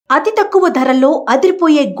అతి తక్కువ ధరల్లో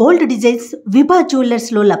అదిరిపోయే గోల్డ్ డిజైన్స్ విభా జ్యువెలర్స్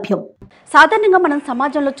లో లభ్యం. సాధారణంగా మనం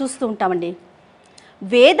సమాజంలో చూస్తూ ఉంటామండి.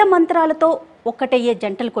 వేద మంత్రాలతో ఒకటయ్యే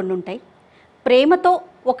జంటలు కొన్ని ఉంటాయి, ప్రేమతో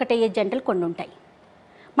ఒకటయ్యే జంటలు కొన్ని ఉంటాయి.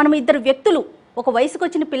 మనం ఇద్దరు వ్యక్తులు ఒక వయసుకు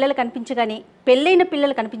వచ్చిన పిల్లలు కనిపించగానే, పెళ్ళైన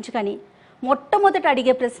పిల్లలు కనిపించగానే మొట్టమొదట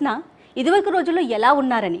అడిగే ప్రశ్న ఇదివరకు రోజుల్లో ఎలా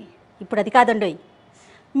ఉన్నారని. ఇప్పుడు అది కాదండోయ్,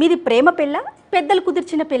 మీది ప్రేమ పెళ్ళ, పెద్దలు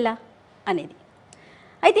కుదిర్చిన పెళ్ళ అనేది.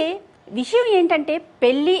 అయితే విషయం ఏంటంటే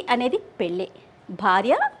పెళ్ళి అనేది పెళ్ళే,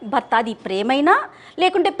 భార్య భర్త అది ప్రేమైనా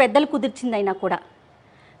లేకుంటే పెద్దలు కుదిర్చిందైనా కూడా.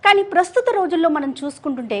 కానీ ప్రస్తుత రోజుల్లో మనం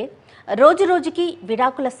చూసుకుంటుంటే రోజు రోజుకి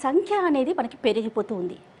విడాకుల సంఖ్య అనేది మనకి పెరిగిపోతూ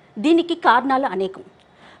ఉంది. దీనికి కారణాలు అనేకం.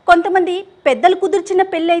 కొంతమంది పెద్దలు కుదిర్చిన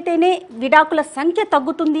పెళ్ళి అయితేనే విడాకుల సంఖ్య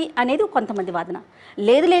తగ్గుతుంది అనేది కొంతమంది వాదన.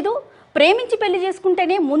 లేదు ప్రేమించి పెళ్లి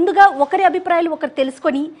చేసుకుంటేనే ముందుగా ఒకరి అభిప్రాయాలు ఒకరు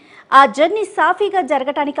తెలుసుకొని ఆ జర్నీ సాఫీగా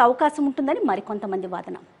జరగటానికి అవకాశం ఉంటుందని మరికొంతమంది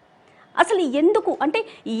వాదన. అసలు ఎందుకు అంటే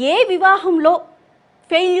ఏ వివాహంలో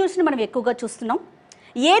ఫెయిల్యూర్స్ని మనం ఎక్కువగా చూస్తున్నాం,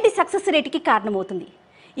 ఏది సక్సెస్ రేట్కి కారణమవుతుంది,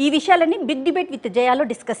 ఈ విషయాలన్నీ బిగ్ డిబేట్ విత్ జయాలో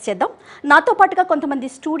డిస్కస్ చేద్దాం. నాతో పాటుగా కొంతమంది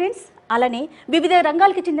స్టూడెంట్స్, అలానే వివిధ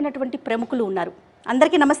రంగాలకు చెందినటువంటి ప్రముఖులు ఉన్నారు.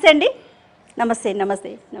 అందరికీ నమస్తే అండి. నమస్తే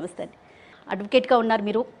అండి. అడ్వకేట్గా ఉన్నారు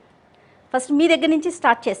మీరు. ఫస్ట్ మీ దగ్గర నుంచి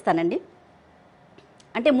స్టార్ట్ చేస్తానండి.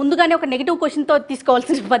 అంటే ముందుగానే ఒక నెగిటివ్ క్వశ్చన్తో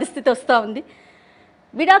తీసుకోవాల్సిన పరిస్థితి వస్తూ ఉంది.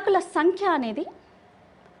 విడాకుల సంఖ్య అనేది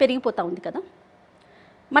పెరిగిపోతూ ఉంది కదా,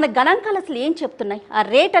 మన గణాంకాలు అసలు ఏం చెప్తున్నాయి? ఆ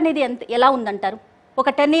రేట్ అనేది ఎలా ఉందంటారు? ఒక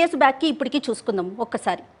 10 years బ్యాక్కి ఇప్పటికీ చూసుకుందాం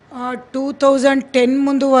ఒక్కసారి. 2010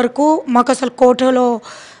 ముందు వరకు మాకు అసలు కోర్టులో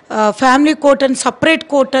ఫ్యామిలీ కోర్ట్ అని సపరేట్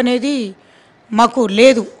కోర్ట్ అనేది మాకు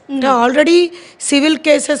లేదు. అంటే ఆల్రెడీ సివిల్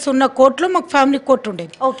కేసెస్ ఉన్న కోర్టులో మాకు ఫ్యామిలీ కోర్ట్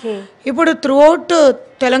ఉండేది. ఓకే. ఇప్పుడు త్రూఅవుట్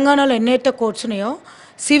తెలంగాణలో ఎన్నైతే కోర్ట్స్ ఉన్నాయో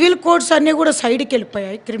సివిల్ కోర్ట్స్ అన్నీ కూడా సైడ్కి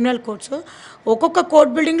వెళ్ళిపోయాయి. క్రిమినల్ కోర్ట్స్ ఒక్కొక్క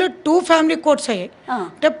కోర్ట్ బిల్డింగ్లో 2 ఫ్యామిలీ కోర్ట్స్ అయ్యాయి.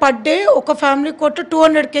 అంటే పర్ డే ఒక ఫ్యామిలీ కోర్టు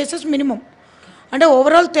 200 కేసెస్ మినిమం. అంటే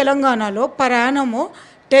ఓవరాల్ తెలంగాణలో పర్ యానము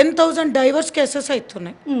 10,000 డైవర్స్ కేసెస్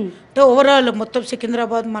అవుతున్నాయి. అంటే ఓవరాల్ మొత్తం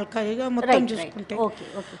సికింద్రాబాద్ మల్కాజ్గిరి మొత్తం చూసుకుంటే.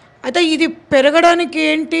 అయితే ఇది పెరగడానికి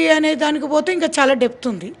ఏంటి అనే దానికి పోతే ఇంకా చాలా డెప్త్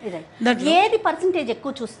ఉంది. ఏది పర్సంటేజ్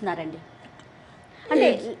ఎక్కువ చూస్తున్నారండి? అంటే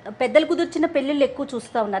పెద్దలు కుదిర్చిన పెళ్ళిళ్ళు ఎక్కువ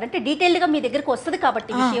చూస్తూ ఉన్నారు అంటే డీటెయిల్డ్గా మీ దగ్గరకు వస్తుంది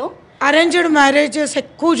కాబట్టి విషయం. అరేంజ్డ్ మ్యారేజెస్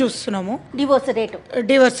ఎక్కువ చూస్తున్నాము. డివోర్స్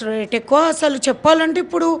రేట్ ఎక్కువ. అసలు చెప్పాలంటే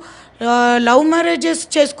ఇప్పుడు లవ్ మ్యారేజెస్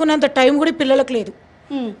చేసుకునేంత టైం కూడా పిల్లలకు లేదు.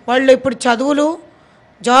 వాళ్ళు ఇప్పుడు చదువులు,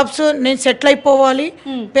 జాబ్స్, నేను సెటిల్ అయిపోవాలి,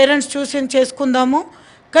 పేరెంట్స్ చూసి చేసుకుందాము,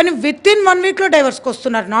 కానీ విత్ ఇన్ 1 weekలో డైవర్స్కి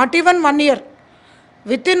వస్తున్నారు. Not even 1 year,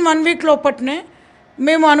 with in 1 week లోపట్నే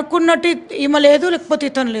మేము అనుకున్నట్టు ఈమె లేదు, లేకపోతే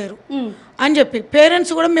ఇతను లేరు అని చెప్పి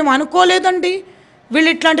పేరెంట్స్ కూడా మేము అనుకోలేదండి, వీళ్ళు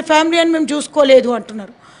ఇట్లాంటి ఫ్యామిలీ అని మేము చూసుకోలేదు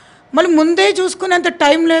అంటున్నారు. మళ్ళీ ముందే చూసుకునేంత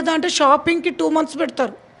టైం లేదా అంటే షాపింగ్కి 2 months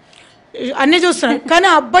పెడతారు, అన్నీ చూస్తున్నారు. కానీ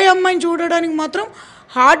అబ్బాయి అమ్మాయిని చూడడానికి మాత్రం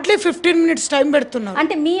హార్డ్లీ 15 minutes టైం పెడుతున్నారు.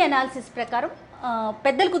 అంటే మీ అనాలిసిస్ ప్రకారం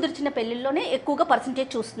పెద్దలు కుదిర్చిన పెళ్ళిళ్ళలోనే ఎక్కువగా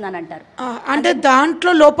పర్సంటేజ్ చూస్తున్నాను అంటారు. అంటే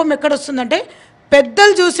దాంట్లో లోపం ఎక్కడ వస్తుందంటే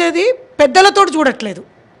పెద్దలు చూసేది పెద్దలతో చూడట్లేదు,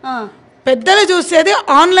 పెద్దలు చూసేది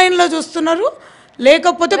ఆన్లైన్లో చూస్తున్నారు,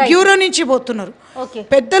 లేకపోతే బ్యూరో నుంచి పోతున్నారు.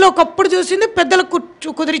 పెద్దలు ఒకప్పుడు చూసింది పెద్దలకు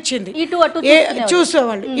కుదిరిచ్చింది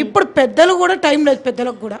చూసేవాళ్ళు. ఇప్పుడు పెద్దలు కూడా టైం లేదు,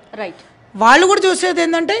 పెద్దలకు కూడా వాళ్ళు కూడా చూసేది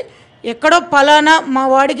ఏంటంటే ఎక్కడో పలానా మా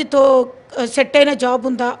వాడికి సెట్ అయిన జాబ్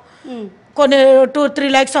ఉందా, కొన్ని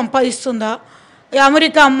 2-3 lakhs సంపాదిస్తుందా,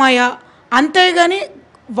 అమెరికా అమ్మాయా, అంతేగాని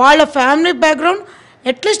వాళ్ళ ఫ్యామిలీ బ్యాక్గ్రౌండ్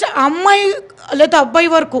అట్లీస్ట్ అమ్మాయి లేదా అబ్బాయి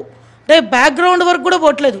వరకు అంటే బ్యాక్గ్రౌండ్ వరకు కూడా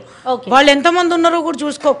పోవట్లేదు. వాళ్ళు ఎంతమంది ఉన్నారో కూడా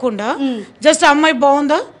చూసుకోకుండా జస్ట్ అమ్మాయి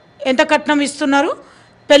బాగుందా, ఎంత కట్నం ఇస్తున్నారు,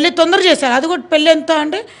 పెళ్ళి తొందర చేశారు. అది కూడా పెళ్ళి ఎంత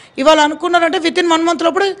అంటే ఇవాళ అనుకున్నారంటే విత్ ఇన్ 1 month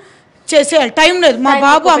లోపల చేసేయాలి, టైం లేదు, మా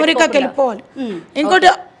బాబు అమెరికాకి వెళ్ళిపోవాలి. ఇంకోటి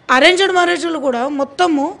అరేంజ్డ్ మ్యారేజ్లు కూడా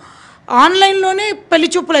మొత్తము ఆన్లైన్లోనే పెళ్లి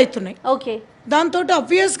చూపులు అవుతున్నాయి. దాంతో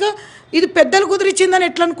అబ్వియస్గా ఇది పెద్దలు కుదిరిచ్చిందని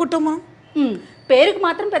ఎట్లా అనుకుంటాం మనం? పేరుకు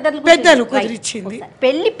మాత్రం పెద్దలు కుదిరిచ్చింది.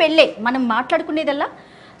 పెళ్ళే మనం మాట్లాడుకునేదల్లా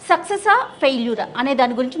సక్సెసా ఫెయిల్యూరా అనే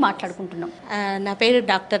దాని గురించి మాట్లాడుకుంటున్నాం. నా పేరు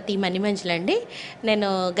డాక్టర్ టి మణిమంజుల అండి. నేను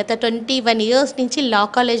గత 21 years నుంచి లా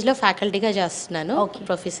కాలేజ్లో ఫ్యాకల్టీగా చేస్తున్నాను,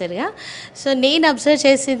 ప్రొఫెసర్గా. సో నేను అబ్జర్వ్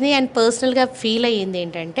చేసింది అండ్ పర్సనల్గా ఫీల్ అయ్యింది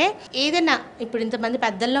ఏంటంటే, ఏదైనా ఇప్పుడు ఇంతమంది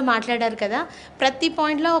పెద్దల్లో మాట్లాడారు కదా, ప్రతి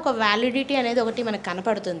పాయింట్లో ఒక వ్యాలిడిటీ అనేది ఒకటి మనకు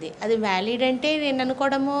కనపడుతుంది. అది వ్యాలిడ్ అంటే నేను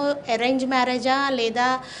అనుకోవడము అరేంజ్ మ్యారేజా లేదా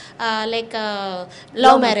లైక్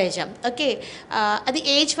లవ్ మ్యారేజా, ఓకే, అది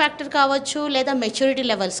ఏజ్ ఫ్యాక్టర్ కావచ్చు లేదా మెచ్యూరిటీ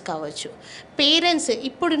లెవెల్స్ ప్రిన్సిపల్స్ కావచ్చు, పేరెంట్స్.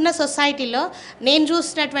 ఇప్పుడున్న సొసైటీలో నేను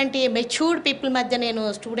చూసినటువంటి మెచ్యూర్డ్ పీపుల్ మధ్య నేను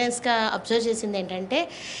స్టూడెంట్స్గా అబ్జర్వ్ చేసింది ఏంటంటే,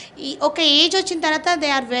 ఈ ఒక ఏజ్ వచ్చిన తర్వాత they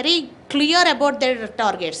are very clear about their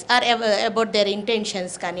targets are about their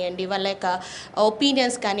intentions కానివ్వండి, వాళ్ళ యొక్క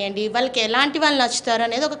ఒపీనియన్స్ కానివ్వండి, వాళ్ళకి ఎలాంటి వాళ్ళు నచ్చుతారు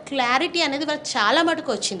అనేది ఒక క్లారిటీ అనేది వాళ్ళకి చాలా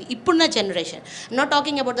మటుకు వచ్చింది ఇప్పుడున్న generation. Not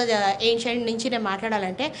talking about the ancient నుంచి నేను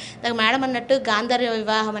మాట్లాడాలంటే, నాకు మేడం అన్నట్టు గాంధర్వ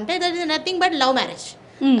వివాహం అంటే that is nothing but love marriage.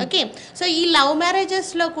 Okay, so ఈ లవ్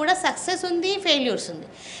మ్యారేజెస్లో కూడా సక్సెస్ ఉంది, ఫెయిల్యూర్స్ ఉంది.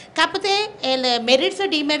 కాకపోతే మెరిట్స్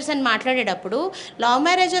డిమెరిట్స్ అని మాట్లాడేటప్పుడు లవ్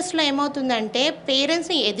మ్యారేజెస్లో ఏమవుతుందంటే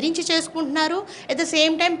పేరెంట్స్ని ఎదిరించి చేసుకుంటున్నారు, అట్ ద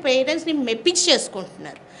సేమ్ టైం పేరెంట్స్ని మెప్పించి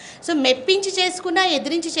చేసుకుంటున్నారు. సో మెప్పించి చేసుకున్నా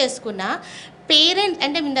ఎదిరించి చేసుకున్నా పేరెంట్స్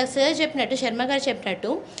అంటే ఇందాక సార్ చెప్పినట్టు, శర్మ గారు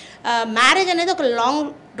చెప్పినట్టు, మ్యారేజ్ అనేది ఒక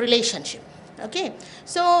లాంగ్ రిలేషన్షిప్. ఓకే,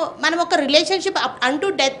 సో మనం ఒక రిలేషన్షిప్ అప్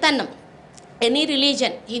టు డెత్ అన్నాం. Any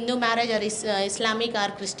religion, Hindu marriage or Islamic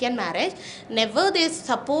are Christian marriage, never they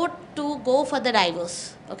support to go for the divorce.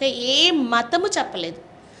 Okay, ఏ మతము చెప్పలేదు,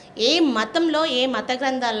 ఏ మతంలో ఏ మత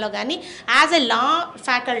గ్రంథాల్లో కానీ యాజ్ ఎ లా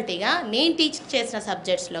ఫ్యాకల్టీగా నేను టీచ్ చేసిన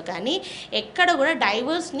సబ్జెక్ట్స్లో కానీ ఎక్కడ కూడా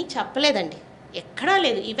డైవోర్స్ని చెప్పలేదండి, ఎక్కడా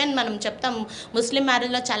లేదు. ఈవెన్ మనం చెప్తాం ముస్లిం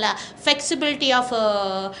మ్యారేజ్లో చాలా flexibility of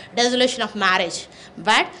డెజల్యూషన్ of marriage,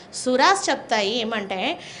 but సురాస్ చెప్తాయి ఏమంటే,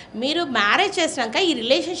 మీరు మ్యారేజ్ చేసినాక ఈ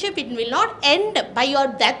relationship it will not end by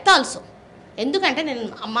your death also. ఎందుకంటే నేను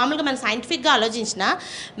మామూలుగా మనం సైంటిఫిక్గా ఆలోచించిన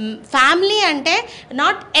ఫ్యామిలీ అంటే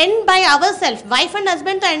not end by our self, wife and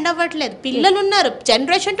హస్బెండ్తో ఎండ్ అవ్వట్లేదు, పిల్లలు ఉన్నారు,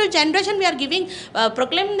 generation to generation we are giving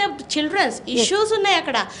proclaiming the children's, issues ఉన్నాయి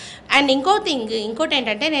అక్కడ. అండ్ ఇంకోటి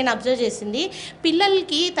ఏంటంటే నేను అబ్జర్వ్ చేసింది,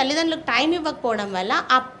 పిల్లలకి తల్లిదండ్రులకు టైం ఇవ్వకపోవడం వల్ల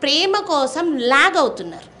ఆ ప్రేమ కోసం లాగ్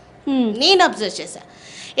అవుతున్నారు. నేను అబ్జర్వ్ చేశాను,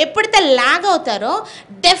 ఎప్పుడైతే లాగ్ అవుతారో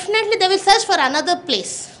definitely they will search for another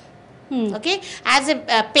place. Okay, as a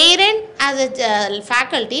parent, as a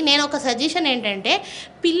faculty నేను ఒక సజెషన్ ఏంటంటే,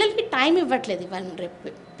 పిల్లలకి టైం ఇవ్వట్లేదు ఇవ్వాలి రేపు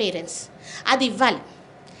పేరెంట్స్, అది ఇవ్వాలి.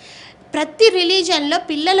 ప్రతి రిలీజన్లో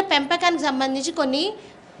పిల్లల పెంపకానికి సంబంధించి కొన్ని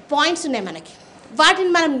పాయింట్స్ ఉన్నాయి మనకి,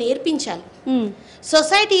 వాటిని మనం నేర్పించాలి.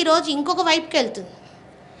 సొసైటీ ఈరోజు ఇంకొక వైపుకి వెళ్తుంది,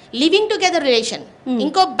 లివింగ్ టుగెదర్ రిలేషన్.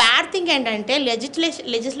 ఇంకో బ్యాడ్ థింగ్ ఏంటంటే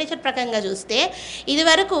లెజిస్లేచర్ ప్రకారంగా చూస్తే ఇది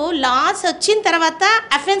వరకు లాస్ వచ్చిన తర్వాత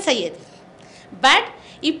అఫెన్స్ అయ్యేది, బట్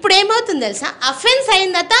ఇప్పుడు ఏమవుతుంది తెలుసా, అఫెన్స్ అయిన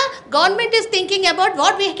తర్వాత government is thinking about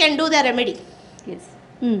what we can do the remedy.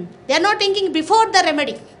 They are not thinking before the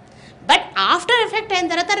remedy, but after effect అయిన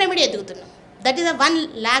తర్వాత remedy ఎదుగుతున్నాం. That is the one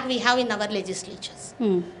lakh we have in our legislatures.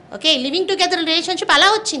 Okay, living together relationship అలా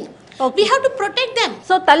వచ్చింది, we have to protect them.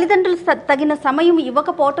 So తల్లిదండ్రులు తగిన సమయం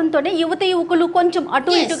ఇవ్వకపోవడంతోనే యువకులు కొంచెం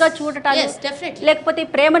అటు ఇటుగా చూడటాలు, లేకపోతే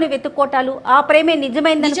ప్రేమను వెతుక్కోటాలు, ఆ ప్రేమే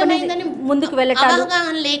నిజమైందని ముందుకు వెళ్ళటాలు,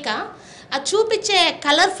 అవగాహన లేక ఆ చూపించే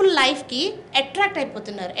కలర్ఫుల్ లైఫ్కి అట్రాక్ట్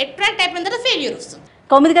అయిపోతున్నారు. అట్రాక్ట్ అయిపోయిన తర్వాత ఫెయిల్యూర్ వస్తుంది.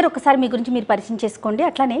 కౌముది గారు, ఒకసారి మీ గురించి మీరు పరిచయం చేసుకోండి.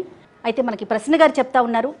 అట్లానే అయితే మనకి ప్రసన్న గారు చెప్తా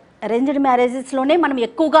ఉన్నారు, అరేంజ్డ్ మ్యారేజెస్లోనే మనం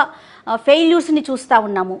ఎక్కువగా ఫెయిల్యూర్స్ని చూస్తూ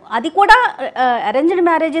ఉన్నాము. అది కూడా అరేంజ్డ్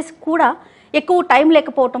మ్యారేజెస్ కూడా ఎక్కువ టైం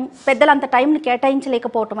లేకపోవటం, పెద్దలు అంత టైంని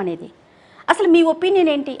కేటాయించలేకపోవటం అనేది. అసలు మీ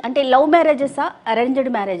ఒపీనియన్ ఏంటి? అంటే లవ్ మ్యారేజెసా,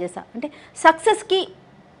 అరేంజ్డ్ మ్యారేజెసా? అంటే సక్సెస్కి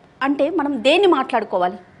అంటే మనం దేన్ని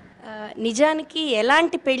మాట్లాడుకోవాలి? నిజానికి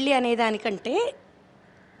ఎలాంటి పెళ్ళి అనే దానికంటే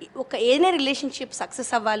ఏదైనా రిలేషన్షిప్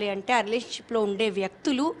సక్సెస్ అవ్వాలి అంటే ఆ రిలేషన్షిప్లో ఉండే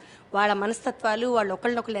వ్యక్తులు, వాళ్ళ మనస్తత్వాలు, వాళ్ళు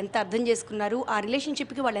ఒకళ్ళనొకళ్ళు ఎంత అర్థం చేసుకున్నారు, ఆ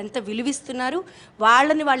రిలేషన్షిప్కి వాళ్ళు ఎంత విలువిస్తున్నారు,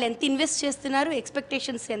 వాళ్ళు ఎంత ఇన్వెస్ట్ చేస్తున్నారు,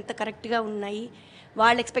 ఎక్స్పెక్టేషన్స్ ఎంత కరెక్ట్గా ఉన్నాయి,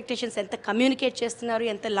 వాళ్ళ ఎక్స్పెక్టేషన్స్ ఎంత కమ్యూనికేట్ చేస్తున్నారు,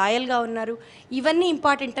 ఎంత లాయల్గా ఉన్నారు, ఇవన్నీ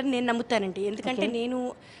ఇంపార్టెంట్ అని నేను నమ్ముతానండి. ఎందుకంటే నేను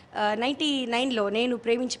 99లో నేను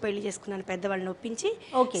ప్రేమించి పెళ్లి చేసుకున్నాను, పెద్దవాళ్ళని ఒప్పించి.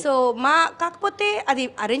 సో కాకపోతే అది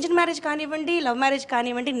అరేంజ్డ్ మ్యారేజ్ కానివ్వండి, లవ్ మ్యారేజ్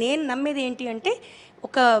కానివ్వండి, నేను నమ్మేది ఏంటి అంటే,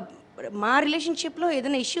 మా రిలేషన్షిప్లో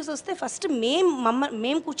ఏదైనా ఇష్యూస్ వస్తే ఫస్ట్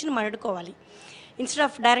మేము కూర్చుని మాట్లాడుకోవాలి, ఇన్స్టెడ్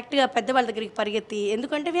ఆఫ్ డైరెక్ట్గా పెద్దవాళ్ళ దగ్గరికి పరిగెత్తి.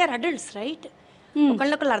 ఎందుకంటే వీఆర్ అడల్ట్స్, రైట్?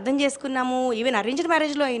 ఒకళ్ళొకళ్ళు అర్థం చేసుకున్నాము. ఈవెన్ అరేంజ్డ్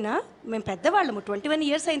మ్యారేజ్లో అయినా మేము పెద్దవాళ్ళము, 21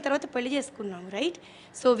 years అయిన తర్వాత పెళ్లి చేసుకున్నాము, right?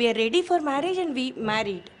 So we are ready for marriage and we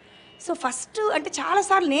married. So first అంటే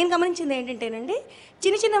చాలాసార్లు నేను గమనించింది ఏంటంటేనండి,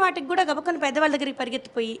 చిన్న వాటికి కూడా గబక్కన పెద్దవాళ్ళ దగ్గరికి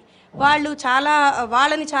పరిగెత్తిపోయి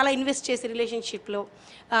వాళ్ళని చాలా ఇన్వెస్ట్ చేసి రిలేషన్షిప్లో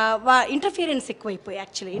ఇంటర్ఫియరెన్స్ ఎక్కువైపోయి,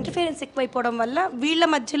 యాక్చువల్లీ ఇంటర్ఫియరెన్స్ ఎక్కువైపోవడం వల్ల వీళ్ళ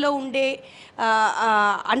మధ్యలో ఉండే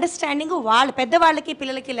అండర్స్టాండింగ్ పెద్దవాళ్ళకి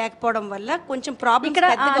పిల్లలకి లేకపోవడం వల్ల కొంచెం ప్రాబ్లమ్.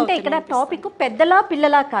 అంటే ఇక్కడ టాపిక్ పెద్దలా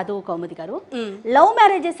పిల్లలా కాదు కౌముది గారు, లవ్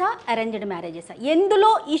మ్యారేజెసా అరేంజ్డ్ మ్యారేజెసా,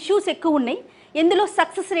 ఎందులో ఇష్యూస్ ఎక్కువ ఉన్నాయి, ఎందులో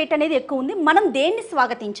సక్సెస్ రేట్ అనేది ఎక్కువ ఉంది, మనం దేన్ని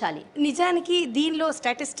స్వాగతించాలి? నిజానికి దీనిలో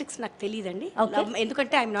స్టాటిస్టిక్స్ నాకు తెలియదండి,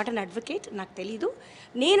 ఎందుకంటే ఐఎమ్ నాట్ అన్ అడ్వకేట్, నాకు తెలీదు.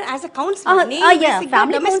 నేను as a counsellor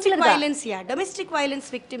domestic violence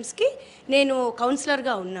victims కి నేను కౌన్సిలర్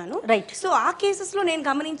గా ఉన్నాను. సో ఆ కేసెస్ లో నేను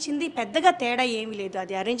గమనించింది పెద్దగా తేడా ఏమీ లేదు.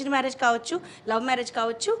 అది అరేంజ్డ్ మ్యారేజ్ కావచ్చు, లవ్ మ్యారేజ్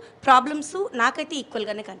కావచ్చు, ప్రాబ్లమ్స్ నాకైతే ఈక్వల్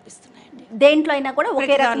గానే కనిపిస్తున్నాయండి. దేంట్లో అయినా కూడా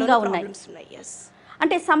ఒకే రకంగా ఉన్నాయి.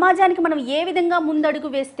 అంటే సమాజానికి మనం ఏ విధంగా ముందడుగు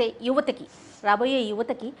వేస్తే యువతకి, రాబోయే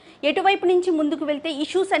యువతకి ఎటువైపు నుంచి ముందుకు వెళ్తే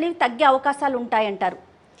ఇష్యూస్ అనేవి తగ్గే అవకాశాలు ఉంటాయంటారు?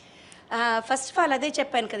 ఫస్ట్ ఆఫ్ ఆల్ అదే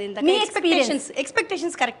చెప్పాను కదా ఇందాక,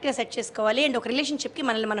 ఎక్స్పెక్టేషన్స్ కరెక్ట్గా సెట్ చేసుకోవాలి. అండ్ ఒక రిలేషన్షిప్కి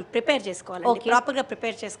మనల్ని మనం ప్రిపేర్ చేసుకోవాలి, ప్రాపర్గా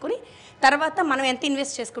ప్రిపేర్ చేసుకుని తర్వాత మనం ఎంత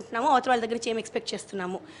ఇన్వెస్ట్ చేసుకుంటున్నామో అవతల వాళ్ళ దగ్గర నుంచి ఏం ఎక్స్పెక్ట్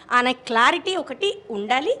చేస్తున్నాము అనే క్లారిటీ ఒకటి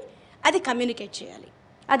ఉండాలి. అది కమ్యూనికేట్ చేయాలి.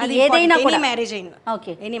 అది ఏదైనా మ్యారేజ్ అయినా,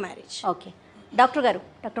 okay, any marriage. Okay. Doctor గారు,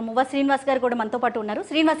 డాక్టర్ మువ్వా శ్రీనివాస్ గారు కూడా మనతో పాటు ఉన్నారు.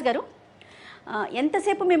 శ్రీనివాస్ గారు,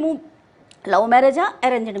 ఎంతసేపు మేము లవ్ మ్యారేజా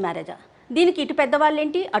అరేంజ్డ్ మ్యారేజా, దీనికి ఇటు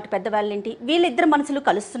పెద్దవాళ్ళేంటి అటు పెద్దవాళ్ళేంటి, వీళ్ళిద్దరు మనసులు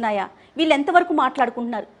కలుస్తున్నాయా, వీళ్ళు ఎంతవరకు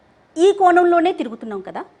మాట్లాడుకుంటున్నారు, ఈ కోణంలోనే తిరుగుతున్నాం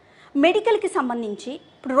కదా. మెడికల్కి సంబంధించి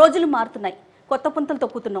ఇప్పుడు రోజులు మారుతున్నాయి, కొత్త పుంతలు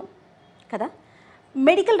తొక్కుతున్నాం కదా.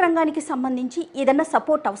 మెడికల్ రంగానికి సంబంధించి ఏదన్నా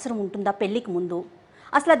సపోర్ట్ అవసరం ఉంటుందా పెళ్ళికి ముందు?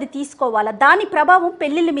 అసలు అది తీసుకోవాలా? దాని ప్రభావం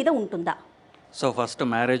పెళ్ళిళ్ళ మీద ఉంటుందా? సో ఫస్ట్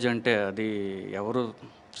మ్యారేజ్ అంటే అది ఎవరు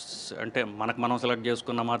అంటే మనకు మనం సెలెక్ట్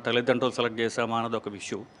చేసుకున్నామా, తల్లిదండ్రులు సెలెక్ట్ చేసామా అన్నది ఒక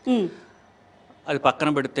విషయం. అది పక్కన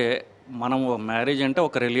పెడితే మనం మ్యారేజ్ అంటే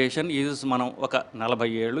ఒక రిలేషన్ ఈజ్, మనం ఒక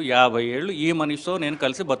 40 ఏళ్ళు 50 ఏళ్ళు ఈ మనిషితో నేను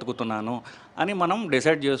కలిసి బతుకుతున్నాను అని మనం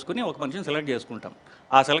డిసైడ్ చేసుకుని ఒక మనిషిని సెలెక్ట్ చేసుకుంటాం.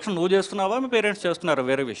 ఆ సెలక్షన్ నువ్వు చేస్తున్నావా మీ పేరెంట్స్ చేస్తున్నారా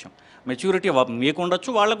వేరే విషయం. మెచ్యూరిటీ మీకు ఉండొచ్చు,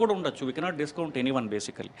 వాళ్ళకు కూడా ఉండొచ్చు. We cannot discount anyone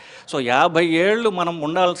basically. So 50 ఏళ్ళు మనం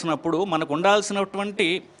ఉండాల్సినప్పుడు మనకు ఉండాల్సినటువంటి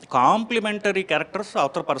కాంప్లిమెంటరీ క్యారెక్టర్స్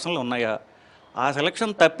అవతల పర్సన్లు ఉన్నాయా? ఆ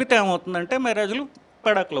సెలక్షన్ తప్పితే ఏమవుతుందంటే మ్యారేజ్లు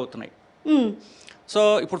పెడాకులు అవుతున్నాయి. సో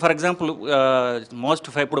ఇప్పుడు ఫర్ ఎగ్జాంపుల్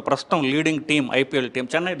ఇప్పుడు ప్రస్తుతం leading team IPL team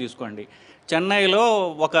Chennai తీసుకోండి. చెన్నైలో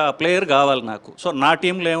ఒక ప్లేయర్ కావాలి నాకు. సో నా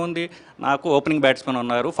టీంలో ఏముంది, నాకు ఓపెనింగ్ బ్యాట్స్మెన్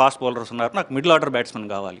ఉన్నారు, ఫాస్ట్ బౌలర్స్ ఉన్నారు, నాకు మిడిల్ ఆర్డర్ బ్యాట్స్మెన్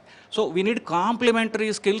కావాలి. So we need complementary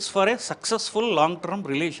skills for a successful long term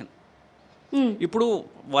relation. ఇప్పుడు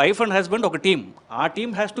వైఫ్ అండ్ హస్బెండ్ ఒక టీం, ఆ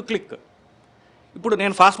టీమ్ హ్యాస్ టు క్లిక్. ఇప్పుడు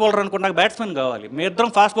నేను ఫాస్ట్ బౌలర్ అనుకుంటే నాకు బ్యాట్స్మెన్ కావాలి. మీ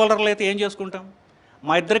ఇద్దరం ఫాస్ట్ బౌలర్లు అయితే ఏం చేసుకుంటాం?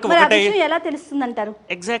 మా ఇద్దరికి ఒకటే. ఎలా తెలుస్తుంది అంటారు?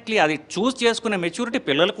 ఎగ్జాక్ట్లీ, అది చూస్ చేసుకునే మెచ్యూరిటీ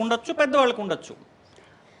పిల్లలకు ఉండొచ్చు, పెద్దవాళ్ళకు ఉండొచ్చు.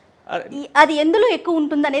 అది ఎందులో ఎక్కువ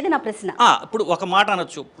ఉంటుంది అనేది నా ప్రశ్న. ఇప్పుడు ఒక మాట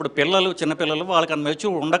అనొచ్చు, ఇప్పుడు చిన్నపిల్లలు వాళ్ళకి అంత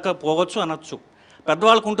మెచ్యూర్ ఉండకపోవచ్చు అనొచ్చు.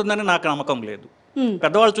 పెద్దవాళ్ళకు ఉంటుందని నాకు నమ్మకం లేదు.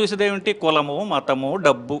 పెద్దవాళ్ళు చూసేది ఏమిటి, కులము, మతము,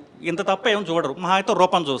 డబ్బు, ఇంత తప్ప ఏం చూడరు. మహా అయితే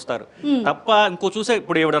రూపం చూస్తారు తప్ప ఇంకో చూసే.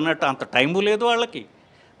 ఇప్పుడు ఏమిడన్నట్టు అంత టైము లేదు వాళ్ళకి.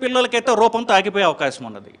 పిల్లలకైతే రూపంతో ఆగిపోయే అవకాశం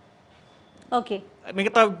ఉన్నది. ఓకే.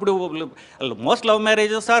 మిగతా ఇప్పుడు most love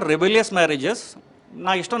marriages are rebellious marriages.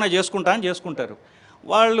 నా ఇష్టం నేను చేసుకుంటా అని చేసుకుంటారు.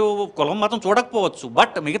 వాళ్ళు కులం మతం చూడకపోవచ్చు,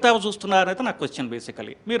 బట్ మిగతా చూస్తున్నారైతే నాకు క్వశ్చన్.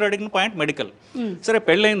 బేసికలీ మీరు అడిగిన పాయింట్ మెడికల్. సరే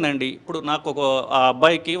పెళ్ళయిందండి, ఇప్పుడు నాకు ఆ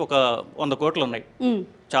అబ్బాయికి ఒక 100 కోట్లు ఉన్నాయి,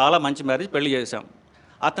 చాలా మంచి మ్యారేజ్, పెళ్లి చేశాం.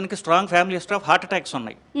 అతనికి strong family history of heart attacks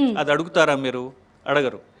ఉన్నాయి. అది అడుగుతారా మీరు?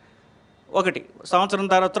 అడగరు. ఒకటి సంవత్సరం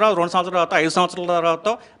తర్వాత, 2 సంవత్సరాల తర్వాత, 5 సంవత్సరాల తర్వాత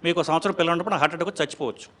మీకు సంవత్సరం పిల్లలు ఉన్నప్పుడు హార్ట్ అటాక్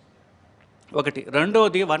చచ్చిపోవచ్చు. ఒకటి.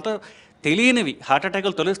 రెండోది, తెలియనివి హార్ట్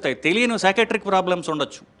అటాకులు తెలుస్తాయి, తెలియని సైకాట్రిక్ ప్రాబ్లమ్స్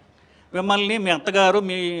ఉండొచ్చు. మిమ్మల్ని మీ అత్తగారు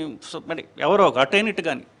మరి ఎవరో అటైనట్టు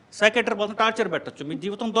కానీ సైకాట్రిక్ ప్రాబ్లం టార్చర్ పెట్టచ్చు, మీ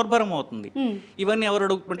జీవితం దుర్భరం అవుతుంది. ఇవన్నీ ఎవరు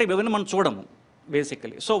అడుగుతుంటే ఇవన్నీ మనం చూడము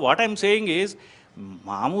basically. So what I'm saying is,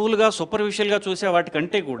 మామూలుగా సూపర్ఫిషియల్గా చూసే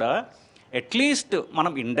వాటికంటే కూడా అట్లీస్ట్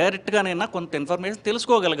మనం ఇండైరెక్ట్గానైనా కొంత ఇన్ఫర్మేషన్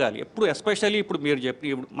తెలుసుకోగలగాలి. ఎప్పుడు ఎస్పెషల్లీ ఇప్పుడు మీరు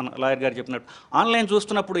మన లాయర్ గారు చెప్పినట్టు ఆన్లైన్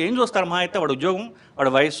చూస్తున్నప్పుడు ఏం చూస్తారు? మా అయితే వాడు ఉద్యోగం,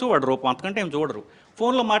 వాడు వయసు, వాడు రూపం, అంతకంటే ఏం చూడరు.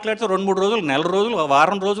 ఫోన్లో మాట్లాడితే 2-3 రోజులు, నెల రోజులు,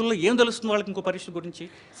 వారం రోజుల్లో ఏం తెలుస్తుంది వాళ్ళకి ఇంకో పరిస్థితి గురించి?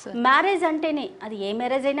 మ్యారేజ్ అంటేనే అది ఏ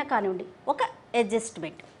మ్యారేజ్ అయినా కానివ్వండి, ఒక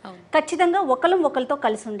అడ్జస్ట్మెంట్. ఖచ్చితంగా ఒకరితో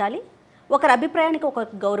కలిసి ఉండాలి, ఒకరి అభిప్రాయానికి ఒక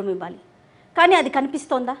గౌరవం ఇవ్వాలి. కానీ అది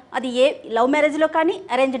కనిపిస్తోందా? అది ఏ లవ్ మ్యారేజ్లో కానీ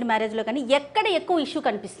అరేంజ్డ్ మ్యారేజ్లో కానీ ఎక్కడ ఎక్కువ ఇష్యూ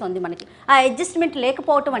కనిపిస్తోంది మనకి, ఆ అడ్జస్ట్మెంట్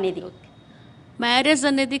లేకపోవటం అనేది? మ్యారేజ్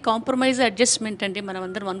అనేది కాంప్రమైజ్ అడ్జస్ట్మెంట్ అండి, మనం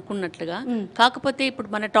అందరం అనుకున్నట్లుగా. కాకపోతే ఇప్పుడు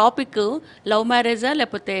మన టాపిక్ లవ్ మ్యారేజా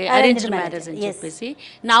లేకపోతే అరేంజ్డ్ మ్యారేజ్ అని చెప్పేసి,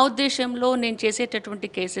 నా ఉద్దేశంలో నేను చేసేటటువంటి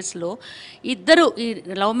కేసెస్లో ఇద్దరు ఈ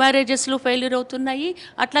లవ్ మ్యారేజెస్లో ఫెయిల్యూర్ అవుతున్నాయి,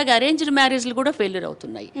 అట్లాగే అరేంజ్డ్ మ్యారేజ్లు కూడా ఫెయిల్యూర్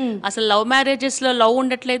అవుతున్నాయి. అసలు లవ్ మ్యారేజెస్లో లవ్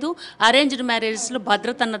ఉండట్లేదు, అరేంజ్డ్ మ్యారేజెస్లో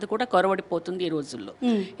భద్రత అన్నది కూడా కొరవడిపోతుంది ఈ రోజుల్లో.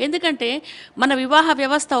 ఎందుకంటే మన వివాహ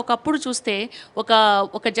వ్యవస్థ ఒకప్పుడు చూస్తే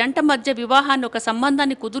ఒక జంట మధ్య వివాహాన్ని, ఒక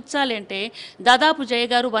సంబంధాన్ని కుదుర్చాలి అంటే దాదాపు జయ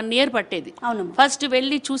గారు 1 year పట్టేది. ఫస్ట్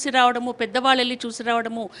వెళ్ళి చూసి రావడము, పెద్దవాళ్ళు వెళ్ళి చూసి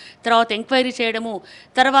రావడము, తర్వాత ఎంక్వైరీ చేయడము,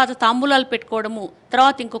 తర్వాత తాంబూలాలు పెట్టుకోవడము,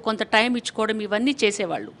 తర్వాత ఇంకో కొంత టైం ఇచ్చుకోవడం, ఇవన్నీ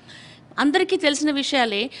చేసేవాళ్ళు. అందరికీ తెలిసిన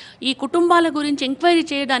విషయాలే. ఈ కుటుంబాల గురించి ఎంక్వైరీ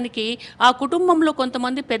చేయడానికి ఆ కుటుంబంలో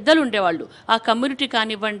కొంతమంది పెద్దలు ఉండేవాళ్ళు. ఆ కమ్యూనిటీ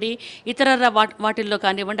కానివ్వండి, ఇతర వాటిల్లో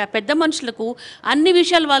కానివ్వండి, ఆ పెద్ద మనుషులకు అన్ని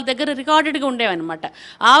విషయాలు వాళ్ళ దగ్గర రికార్డెడ్గా ఉండేవన్నమాట.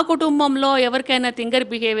 ఆ కుటుంబంలో ఎవరికైనా తింగర్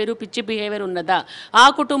బిహేవియర్, పిచ్చి బిహేవియర్ ఉన్నదా, ఆ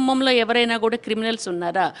కుటుంబంలో ఎవరైనా కూడా క్రిమినల్స్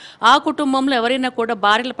ఉన్నారా, ఆ కుటుంబంలో ఎవరైనా కూడా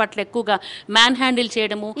భార్యల పట్ల ఎక్కువగా మ్యాన్ హ్యాండిల్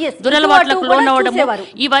చేయడము, దురలవాట్లకు లోనవడము,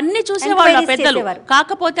 ఇవన్నీ చూసేవాళ్ళు ఆ పెద్దలు.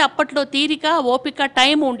 కాకపోతే అప్పట్లో తీరిక, ఓపిక,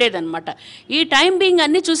 టైం ఉండేదన్నమాట. ఈ టైం బీయింగ్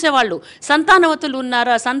అన్ని చూసేవాళ్ళు. సంతానవతులు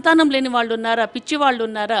ఉన్నారా, సంతానం లేని వాళ్ళు ఉన్నారా, పిచ్చి వాళ్ళు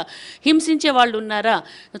ఉన్నారా, హింసించే వాళ్ళు ఉన్నారా,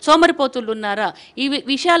 సోమరిపోతులు ఉన్నారా, ఈ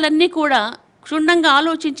విషయాలన్నీ కూడా క్షుణ్ణంగా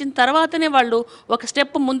ఆలోచించిన తర్వాతనే వాళ్ళు ఒక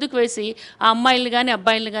స్టెప్ ముందుకు వేసి ఆ అమ్మాయిలు కానీ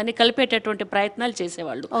అబ్బాయిలు కానీ కలిపేటటువంటి ప్రయత్నాలు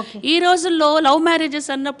చేసేవాళ్ళు. ఈ రోజుల్లో లవ్ మ్యారేజెస్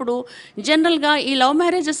అన్నప్పుడు జనరల్గా ఈ లవ్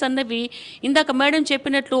మ్యారేజెస్ అన్నవి ఇందాక మేడం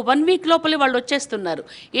చెప్పినట్లు 1 వీక్ లోపలే వాళ్ళు వచ్చేస్తున్నారు.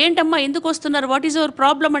 ఏంటమ్మా ఎందుకు వస్తున్నారు, వాట్ ఈజ్ అవర్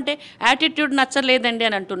ప్రాబ్లం అంటే యాటిట్యూడ్ నచ్చలేదండి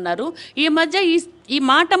అని అంటున్నారు. ఈ మధ్య ఈ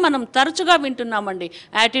మాట మనం తరచుగా వింటున్నామండి.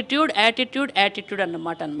 యాటిట్యూడ్ యాటిట్యూడ్ యాటిట్యూడ్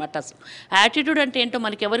అన్నమాట అసలు యాటిట్యూడ్ అంటే ఏంటో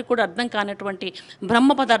మనకి ఎవరికి కూడా అర్థం కానటువంటి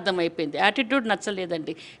బ్రహ్మ పదార్థం అయిపోయింది. యాటిట్యూడ్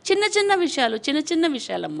నచ్చలేదండి. చిన్న చిన్న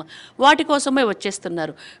విషయాలమ్మ, వాటి కోసమే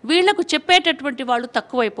వచ్చేస్తున్నారు. వీళ్లకు చెప్పేటటువంటి వాళ్ళు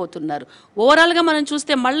తక్కువైపోతున్నారు. ఓవరాల్గా మనం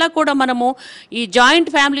చూస్తే మళ్ళా కూడా మనము ఈ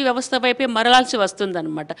జాయింట్ ఫ్యామిలీ వ్యవస్థ వైపే మరలాల్సి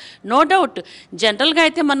వస్తుందన్నమాట. నో డౌట్ జనరల్గా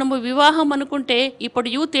అయితే మనము వివాహం అనుకుంటే ఇప్పుడు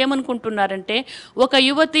యూత్ ఏమనుకుంటున్నారంటే ఒక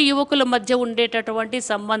యువతి యువకుల మధ్య ఉండేటటువంటి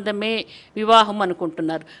సంబంధమే వివాహం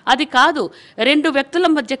అనుకుంటున్నారు. అది కాదు. 2 వ్యక్తుల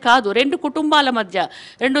మధ్య కాదు, 2 కుటుంబాల మధ్య,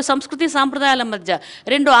 2 సంస్కృతి సాంప్రదాయాల మధ్య,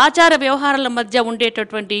 2 ఆచార వ్యవహారాల మధ్య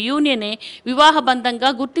ఉండేటటువంటి యూనియనే వివాహ బంధంగా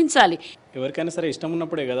గుర్తించాలి. ఎవరికైనా సరే ఇష్టం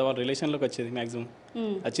ఉన్నప్పుడే కదా వాళ్ళు రిలేషన్లోకి వచ్చేది. మ్యాక్సిమం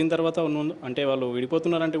వచ్చిన తర్వాత అంటే వాళ్ళు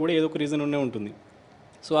విడిపోతున్నారంటే కూడా ఏదో ఒక రీజన్ ఉండే ఉంటుంది.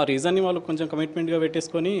 సో ఆ రీజన్ని వాళ్ళు కొంచెం కమిట్మెంట్గా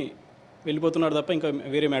పెట్టేసుకొని వెళ్ళిపోతున్నారు తప్ప ఇంకా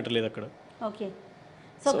వేరే మ్యాటర్ లేదు అక్కడ. ఓకే.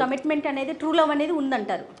 సో కమిట్మెంట్ అనేది, ట్రూ లవ్ అనేది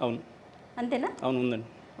ఉందంటారు. అవును. అంతేనా? అవును, ఉందండి.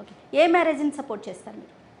 ఓకే. ఏ మ్యారేజ్ని సపోర్ట్ చేస్తారు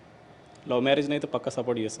మీరు? లవ్ మ్యారేజ్ని అయితే పక్కా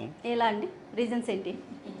సపోర్ట్ చేస్తాం. ఎలా అండి? రీజన్స్ ఏంటి?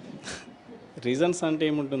 రీజన్స్ అంటే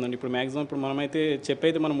ఏముంటుందండి, ఇప్పుడు మ్యాక్సిమం ఇప్పుడు మనమైతే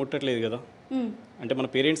చెప్పైతే మనం ముట్టట్లేదు కదా. అంటే మన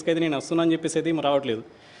పేరెంట్స్కి అయితే నేను వస్తున్నా అని చెప్పేసి అయితే రావట్లేదు.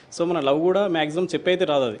 సో మన లవ్ కూడా మ్యాక్సిమం చెప్పైతే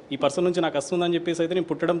రాదు. అది ఈ పర్సన్ నుంచి నాకు వస్తుందని చెప్పేసి అయితే నేను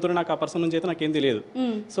పుట్టడంతో నాకు ఆ పర్సన్ నుంచి అయితే నాకేం తెలియదు.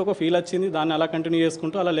 సో ఒక ఫీల్ వచ్చింది, దాన్ని అలా కంటిన్యూ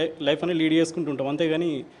చేసుకుంటూ అలా లైఫ్ అనేది లీడ్ చేసుకుంటుంటాం. అంతేగాని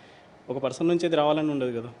ఒక పర్సన్ నుంచి అయితే రావాలని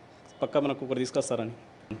ఉండదు కదా, పక్కా మనకు ఒకరు తీసుకొస్తారని.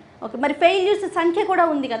 ఓకే. మరి ఫెయిల్యూర్స్ సంఖ్య కూడా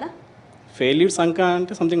ఉంది కదా? ఫెయిల్యూర్ సంఖ్య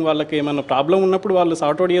అంటే సంథింగ్ వాళ్ళకి ఏమైనా ప్రాబ్లం ఉన్నప్పుడు వాళ్ళు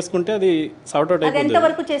సార్ట్అవుట్ చేసుకుంటే అది సార్ట్అవుట్ అయిపోతుంది.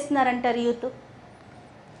 ఎంతవరకు చేస్తున్నారంటారు యూత్?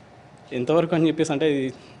 ఎంతవరకు అని చెప్పేసి అంటే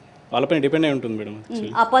వాళ్ళపైన డిపెండ్ అయి ఉంటుంది మేడం.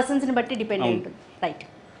 ఆ పర్సన్స్ని బట్టి డిపెండ్ అయి ఉంటుంది. రైట్.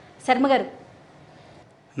 శర్మ గారు.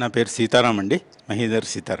 నా పేరు సీతారాం అండి, మహీధర్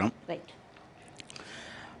సీతారాం. రైట్.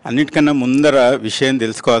 అన్నిటికన్నా ముందర విషయం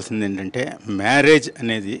తెలుసుకోవాల్సింది ఏంటంటే మ్యారేజ్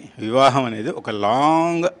అనేది, వివాహం అనేది ఒక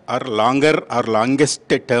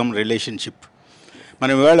లాంగెస్ట్ టర్మ్ రిలేషన్షిప్.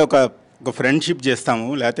 మనం ఇవాళ ఒక ఫ్రెండ్షిప్ చేస్తాము,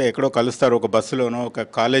 లేకపోతే ఎక్కడో కలుస్తారు, ఒక బస్సులోనో ఒక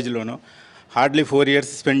కాలేజీలోనో, హార్డ్లీ 4 years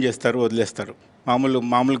స్పెండ్ చేస్తారు, వదిలేస్తారు.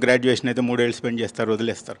 మామూలు గ్రాడ్యుయేషన్ అయితే 3 ఏళ్ళు స్పెండ్ చేస్తారు,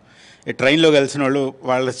 వదిలేస్తారు. ఈ ట్రైన్లో కలిసిన వాళ్ళు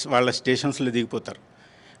వాళ్ళ స్టేషన్స్లో దిగిపోతారు.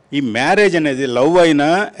 ఈ మ్యారేజ్ అనేది లవ్ అయినా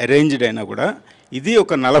అరేంజ్డ్ అయినా కూడా ఇది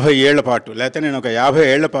ఒక 40 ఏళ్ల పాటు, లేకపోతే నేను ఒక 50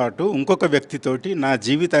 ఏళ్ల పాటు ఇంకొక వ్యక్తితోటి నా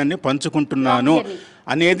జీవితాన్ని పంచుకుంటున్నాను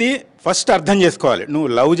అనేది ఫస్ట్ అర్థం చేసుకోవాలి. నువ్వు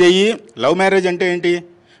లవ్ చెయ్యి. లవ్ మ్యారేజ్ అంటే ఏంటి?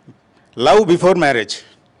 Love before marriage.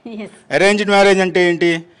 Arranged marriage అంటే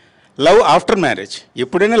ఏంటి? Love after marriage.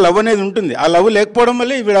 ఎప్పుడైనా లవ్ అనేది ఉంటుంది, ఆ లవ్ లేకపోవడం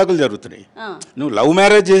వల్లే ఈ విడాకులు జరుగుతున్నాయి. నువ్వు లవ్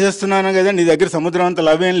మ్యారేజ్ చేసేస్తున్నాను కదా, నీ దగ్గర సముద్రం అంత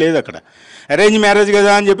లవ్ ఏం లేదు అక్కడ. అరేంజ్ మ్యారేజ్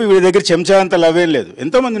కదా అని చెప్పి వీడి దగ్గర చెంచా అంత లవ్ ఏం లేదు.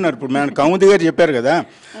 ఎంతోమంది ఉన్నారు. ఇప్పుడు మన కౌముది గారు చెప్పారు కదా,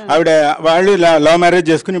 వాళ్ళు లవ్ మ్యారేజ్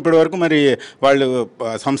చేసుకుని ఇప్పటి వరకు మరి వాళ్ళు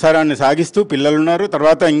సంసారాన్ని సాగిస్తూ పిల్లలు ఉన్నారు.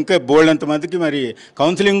 తర్వాత ఇంకా బోల్డ్ ఎంతమందికి మరి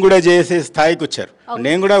కౌన్సిలింగ్ కూడా చేసే స్థాయికి వచ్చారు.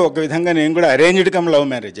 నేను కూడా ఒక విధంగా అరేంజ్డ్ కమ్ లవ్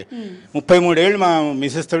మ్యారేజ్. 33 ఏళ్ళు మా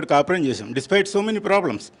మిసెస్ తోటి కాపురం చేసాం, డిస్పైట్ సో మెనీ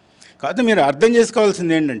ప్రాబ్లమ్స్. కాదు, మీరు అర్థం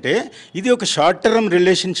చేసుకోవాల్సింది ఏంటంటే ఇది ఒక షార్ట్ టర్మ్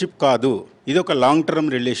రిలేషన్షిప్ కాదు, ఇది ఒక long term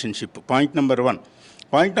relationship. Point number 1.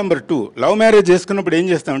 Point number 2, love marriage చేసుకున్నప్పుడు ఏం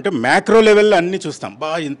చేస్తామంటే మ్యాక్రో లెవెల్లో అన్నీ చూస్తాం.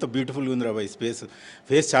 ఎంత బ్యూటిఫుల్గా ఉందిరా అబ్బాయి,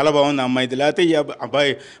 ఫేస్ చాలా బాగుంది అమ్మాయిది, లేకపోతే ఈ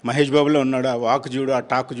అబ్బాయి మహేష్ బాబులో ఉన్నాడు, ఆ వాక్ చూడు, ఆ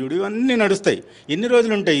టాక్ చూడు, ఇవన్నీ నడుస్తాయి. ఎన్ని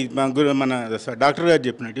రోజులు ఉంటాయి? మన డాక్టర్ గారు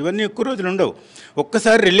చెప్పినట్టు ఇవన్నీ ఎక్కువ రోజులు ఉండవు.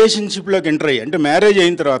 ఒక్కసారి రిలేషన్షిప్లోకి ఎంటర్ అయ్యి, అంటే మ్యారేజ్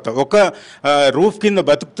అయిన తర్వాత ఒక రూఫ్ కింద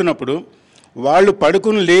బతుకుతున్నప్పుడు వాళ్ళు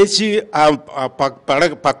పడుకుని లేచి ఆ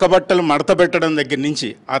పక్క బట్టలు మడత పెట్టడం దగ్గర నుంచి,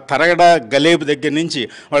 ఆ తరగడ గలేబు దగ్గర నుంచి,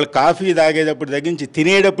 వాళ్ళు కాఫీ తాగేటప్పుడు దగ్గర నుంచి,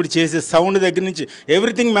 తినేటప్పుడు చేసే సౌండ్ దగ్గర నుంచి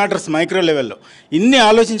ఎవ్రీథింగ్ మ్యాటర్స్ మైక్రో లెవెల్లో. ఇన్ని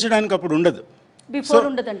ఆలోచించడానికి అప్పుడు ఉండదు.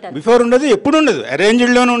 బిఫోర్ ఉండదు, ఎప్పుడు ఉండదు.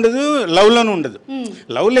 అరేంజ్డ్లోనూ ఉండదు, లవ్లోనూ ఉండదు.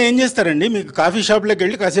 లవ్లో ఏం చేస్తారండి, మీకు కాఫీ షాప్లోకి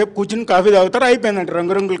వెళ్ళి కాసేపు కూర్చుని కాఫీ తాగుతారు, అయిపోయిందంట.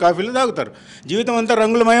 రంగురంగుల కాఫీలు తాగుతారు, జీవితం అంతా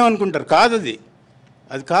రంగులమయం అనుకుంటారు. కాదు,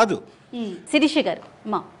 అది కాదు. శిరీష గారు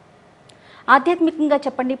మా ఆధ్యాత్మికంగా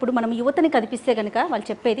చెప్పండి. ఇప్పుడు మనం యువతని కదిపిస్తే కనుక వాళ్ళు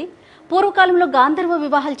చెప్పేది పూర్వకాలంలో గాంధర్వ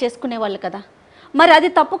వివాహాలు చేసుకునే వాళ్ళు కదా, మరి అది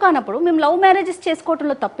తప్పు కానప్పుడు మేము లవ్ మ్యారేజెస్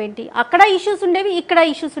చేసుకోవడంలో తప్పేంటి? అక్కడ ఇష్యూస్ ఉండేవి, ఇక్కడ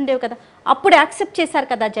ఇష్యూస్ ఉండేవి కదా, అప్పుడు యాక్సెప్ట్ చేశారు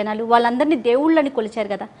కదా జనాలు, వాళ్ళందరినీ దేవుళ్ళని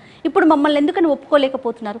కొలిచారు కదా, ఇప్పుడు మమ్మల్ని ఎందుకని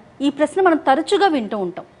ఒప్పుకోలేకపోతున్నారు? ఈ ప్రశ్న మనం తరచుగా వింటూ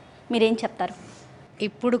ఉంటాం. మీరేం చెప్తారు?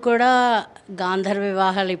 ఇప్పుడు కూడా గాంధర్వ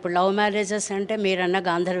వివాహాలు, ఇప్పుడు లవ్ మ్యారేజెస్ అంటే మీరన్న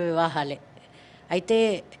గాంధర్వ వివాహాలే. అయితే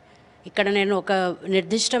ఇక్కడ నేను ఒక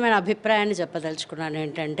నిర్దిష్టమైన అభిప్రాయాన్ని చెప్పదలుచుకున్నాను.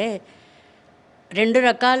 ఏంటంటే 2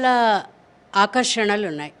 రకాల ఆకర్షణలు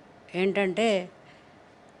ఉన్నాయి. ఏంటంటే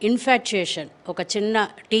ఇన్ఫాచ్యుయేషన్, ఒక చిన్న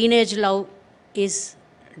teenage love is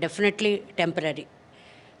definitely temporary.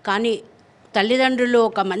 కానీ తల్లిదండ్రులు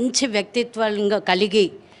ఒక మంచి వ్యక్తిత్వంగా కలిగి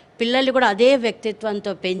పిల్లలు కూడా అదే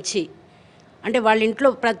వ్యక్తిత్వంతో పెంచి, అంటే వాళ్ళ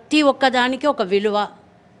ఇంట్లో ప్రతి ఒక్కదానికి ఒక విలువ,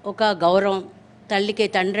 ఒక గౌరవం, తల్లికి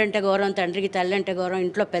తండ్రి అంటే గౌరవం, తండ్రికి తల్లి అంటే గౌరవం,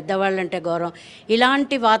 ఇంట్లో పెద్దవాళ్ళంటే గౌరవం,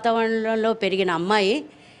 ఇలాంటి వాతావరణంలో పెరిగిన అమ్మాయి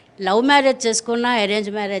లవ్ మ్యారేజ్ చేసుకున్నా అరేంజ్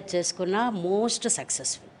మ్యారేజ్ చేసుకున్నా మోస్ట్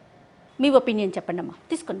సక్సెస్ఫుల్. మీ ఒపీనియన్ చెప్పండి అమ్మా.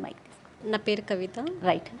 తీసుకోండి మైక్. నా పేరు కవిత.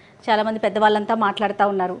 రైట్. చాలామంది పెద్దవాళ్ళంతా మాట్లాడుతూ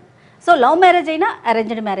ఉన్నారు. సో లవ్ మ్యారేజ్ అయినా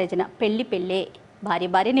అరేంజ్డ్ మ్యారేజ్ అయినా పెళ్ళే,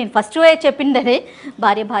 భార్య నేను ఫస్ట్ చెప్పిందనే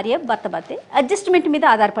భార్య భర్త భర్తే, అడ్జస్ట్మెంట్ మీద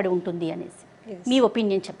ఆధారపడి ఉంటుంది అనేసి. మీ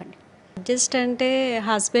ఒపీనియన్ చెప్పండి. అడ్జస్ట్ అంటే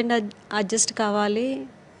హస్బెండ్ అడ్జస్ట్ కావాలి,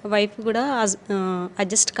 వైఫ్ కూడా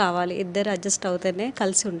అడ్జస్ట్ కావాలి. ఇద్దరు అడ్జస్ట్ అవుతేనే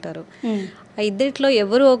కలిసి ఉంటారు. ఇద్దరిలో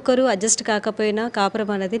ఎవరు ఒక్కరు అడ్జస్ట్ కాకపోయినా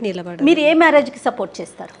కాపురం అనేది నిలబడదు. మీరు ఏ మ్యారేజ్కి సపోర్ట్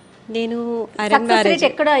చేస్తారు? నేను అరేంజ్ మ్యారేజ్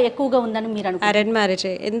ఎక్కడ ఎక్కువగా ఉందని మీరు అనుకుంటున్నారు? Arrange marriage.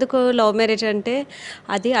 ఎందుకు లవ్ మ్యారేజ్ అంటే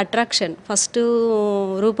అది అట్రాక్షన్. ఫస్ట్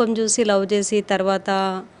రూపం చూసి లవ్ చేసి తర్వాత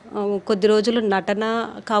కొద్ది రోజులు నటన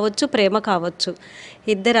కావచ్చు, ప్రేమ కావచ్చు,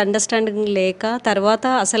 ఇద్దరు అండర్స్టాండింగ్ లేక తర్వాత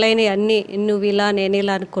అసలైన అన్నీ నువ్వు ఇలా నేను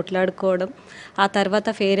ఇలా అని కొట్లాడుకోవడం, ఆ తర్వాత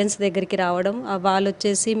పేరెంట్స్ దగ్గరికి రావడం, వాళ్ళు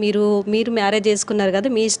వచ్చేసి మీరు మ్యారేజ్ చేసుకున్నారు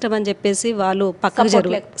కదా మీ ఇష్టం అని చెప్పేసి వాళ్ళు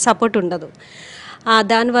పక్కకు సపోర్ట్ ఉండదు.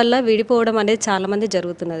 దానివల్ల విడిపోవడం అనేది చాలామంది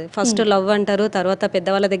జరుగుతున్నది. ఫస్ట్ లవ్ అంటారు, తర్వాత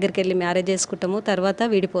పెద్దవాళ్ళ దగ్గరికి వెళ్ళి మ్యారేజ్ చేసుకుంటాము, తర్వాత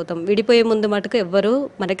విడిపోతాం. విడిపోయే ముందు మటుకు ఎవ్వరు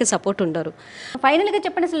మనకి సపోర్ట్ ఉండరు. ఫైనల్గా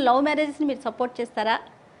చెప్పండి, అసలు లవ్ మ్యారేజెస్ని మీరు సపోర్ట్ చేస్తారా,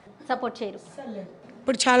 సపోర్ట్ చేయరు?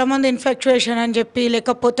 ఇప్పుడు చాలామంది ఇన్ఫెక్చుయేషన్ అని చెప్పి,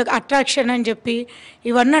 లేకపోతే అట్రాక్షన్ అని చెప్పి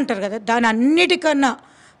ఇవన్నీ అంటారు కదా, దాని అన్నిటికన్నా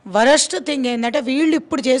వరస్ట్ థింగ్ ఏంటంటే వీళ్ళు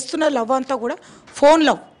ఇప్పుడు చేస్తున్న లవ్ అంతా కూడా ఫోన్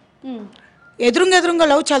లవ్. ఎదురుంగా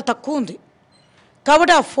లవ్ చాలా తక్కువ ఉంది.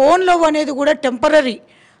 కాబట్టి ఆ ఫోన్ లవ్ అనేది కూడా టెంపరీ,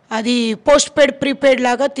 అది పోస్ట్ పెయిడ్ ప్రీపెయిడ్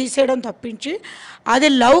లాగా తీసేయడం తప్పించి అది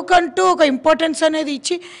లవ్ కంటూ ఒక ఇంపార్టెన్స్ అనేది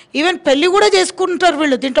ఇచ్చి ఈవెన్ పెళ్ళి కూడా చేసుకుంటారు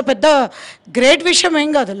వీళ్ళు. దీంట్లో పెద్ద గ్రేట్ విషయం ఏం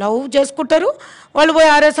కాదు. లవ్ చేసుకుంటారు వాళ్ళు, పోయి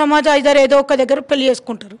ఆర్య సమాజ 5 ఏదో ఒక దగ్గర పెళ్ళి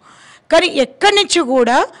చేసుకుంటారు. కానీ ఎక్కడి నుంచి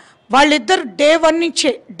కూడా వాళ్ళిద్దరు డే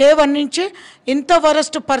వన్ నుంచే ఇంత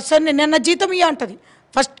వరస్ట్ పర్సన్ని నిన్న జీతం ఇయ్య అంటది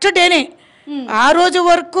ఫస్ట్ డేనే. ఆ రోజు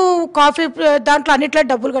వరకు కాఫీ దాంట్లో అన్నిట్లో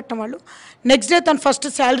డబ్బులు కట్టిన వాళ్ళు నెక్స్ట్ డే తను ఫస్ట్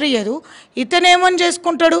శాలరీ ఇయ్యదు. ఇతనేమని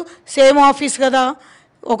చేసుకుంటాడు, సేమ్ ఆఫీస్ కదా,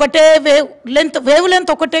 ఒకటే వేవ్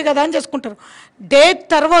లెంత్ ఒకటే కదా అని చేసుకుంటారు. డే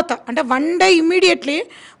తర్వాత అంటే 1 డే ఇమ్మీడియట్లీ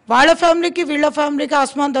వాళ్ళ ఫ్యామిలీకి వీళ్ళ ఫ్యామిలీకి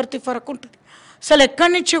ఆస్మాన్ ధరతి ఫరక్ ఉంటుంది. అసలు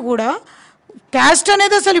ఎక్కడి నుంచి కూడా క్యాస్ట్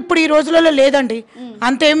అనేది అసలు ఇప్పుడు ఈ రోజులలో లేదండి.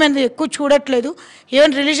 అంతేమైంది ఎక్కువ చూడట్లేదు.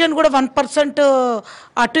 ఈవెన్ రిలీజన్ కూడా 1%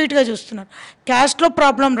 అటు ఇటుగా చూస్తున్నారు. క్యాస్ట్లో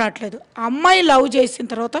ప్రాబ్లం రావట్లేదు. అమ్మాయి లవ్ చేసిన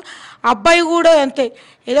తర్వాత అబ్బాయి కూడా అంతే,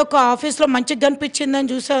 ఏదో ఒక ఆఫీస్లో మంచిగా కనిపించిందని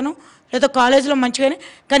చూశాను, లేదా కాలేజీలో మంచిగానే,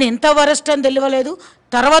 కానీ ఎంత వరస్ట్ అని తెలియలేదు.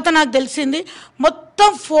 తర్వాత నాకు తెలిసింది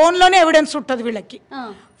మొత్తం ఫోన్లోనే ఎవిడెన్స్ ఉంటుంది వీళ్ళకి.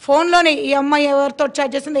 ఫోన్లోనే ఈ అమ్మాయి ఎవరితో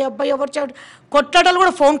చాట్ చేసింది, ఈ అబ్బాయి ఎవరు చాట్, కొట్లాటలు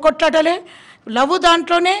కూడా ఫోన్ కొట్లాటలే, లవ్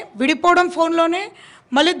దాంట్లోనే, విడిపోవడం ఫోన్లోనే,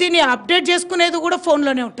 మళ్ళీ దీన్ని అప్డేట్ చేసుకునేది కూడా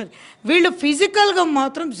ఫోన్లోనే ఉంటుంది. వీళ్ళు ఫిజికల్గా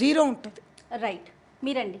మాత్రం 0 ఉంటుంది. రైట్.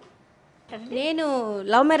 మీరండి? నేను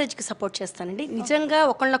లవ్ మ్యారేజ్కి సపోర్ట్ చేస్తానండి. నిజంగా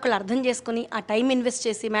ఒకళ్ళనొకళ్ళు అర్థం చేసుకుని ఆ టైం ఇన్వెస్ట్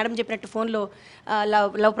చేసి మేడం చెప్పినట్టు ఫోన్లో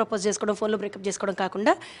లవ్ ప్రపోజ్ చేసుకోవడం, ఫోన్లో బ్రేకప్ చేసుకోవడం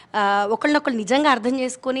కాకుండా ఒకళ్ళనొకళ్ళు నిజంగా అర్థం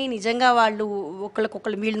చేసుకొని నిజంగా వాళ్ళు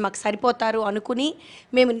ఒకళ్ళకొకళ్ళు వీళ్ళు మాకు సరిపోతారు అనుకుని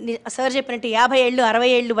మేము సార్ చెప్పినట్టు 50 ఏళ్ళు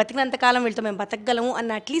 60 ఏళ్ళు బతికినంతకాలం వీళ్ళతో మేము బతకగలము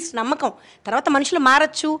అన్న అట్లీస్ట్ నమ్మకం. తర్వాత మనుషులు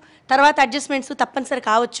మారచ్చు, తర్వాత అడ్జస్ట్మెంట్స్ తప్పనిసరి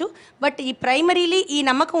కావచ్చు, బట్ ఈ ప్రైమరీలీ ఈ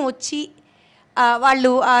నమ్మకం వచ్చి వాళ్ళు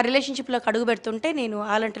ఆ రిలేషన్షిప్లోకి అడుగు పెడుతుంటే నేను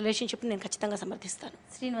అలాంటి రిలేషన్షిప్ని నేను ఖచ్చితంగా సమర్థిస్తాను.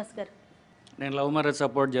 శ్రీనివాస్ గారు? నేను లవ్ మ్యారేజ్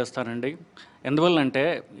సపోర్ట్ చేస్తానండి. ఎందువల్లంటే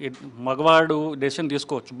మగవాడు డెసిషన్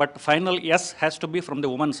తీసుకోవచ్చు, but final yes has to be from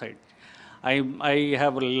the women side. I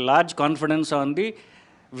have large confidence on the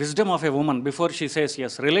wisdom of a women before she says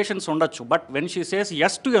yes. Relations ఉండొచ్చు, but when she says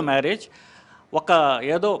yes to a marriage, ఒక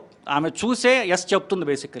ఏదో ఆమె చూసే yes చెప్తుంది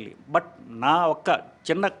basically. But నా ఒక్క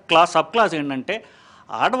చిన్న sub class ఏంటంటే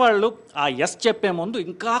ఆడవాళ్ళు ఆ ఎస్ చెప్పే ముందు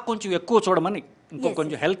ఇంకా కొంచెం ఎక్కువ చూడమని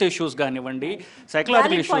కొంచెం హెల్త్ ఇష్యూస్ కానివ్వండి,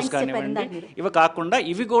 సైకలాజికల్ ఇష్యూస్ కానివ్వండి, ఇవి కాకుండా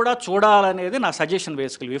ఇవి కూడా చూడాలనేది నా suggestion.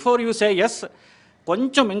 Basically before you say yes,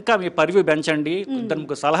 కొంచెం ఇంకా మీ పరివి పెంచండి,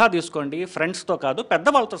 దానికి సలహా తీసుకోండి, ఫ్రెండ్స్తో కాదు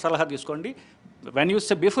పెద్దవాళ్ళతో సలహా తీసుకోండి. When you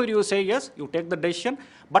say before you say yes, you take the decision,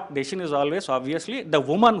 but decision is always obviously the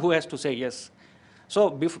woman who has to say yes. So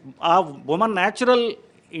ఆ woman natural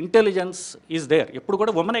intelligence is there. ఎప్పుడు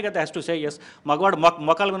కూడా ఉమెనే కదా హ్యాస్ టు సే ఎస్. మగవాడు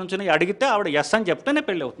మొక్కల నుంచి అడిగితే ఆవిడ yes అని చెప్తేనే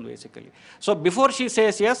పెళ్ళి అవుతుంది basically. So before she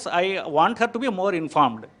says yes, I want her to be more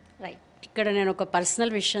informed. Right. ఇక్కడ నేను ఒక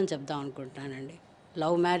పర్సనల్ విషయం చెప్దాం అనుకుంటున్నానండి.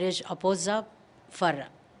 Love marriage అపోజా for?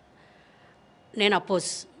 నేను అపోజ్.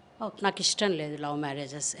 నాకు ఇష్టం లేదు లవ్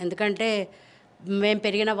మ్యారేజెస్. ఎందుకంటే మేము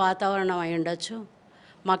పెరిగిన వాతావరణం అయి ఉండొచ్చు.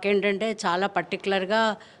 మాకేంటంటే చాలా పర్టికులర్గా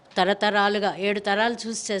తరతరాలుగా 7 తరాలు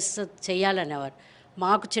చూసి చెయ్యాలనేవారు.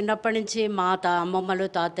 మాకు చిన్నప్పటి నుంచి మా అమ్మమ్మలు,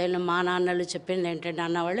 తాతయ్యలు, మా నాన్నలు చెప్పింది ఏంటంటే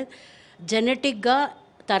అన్నవాళ్ళు జెనెటిక్గా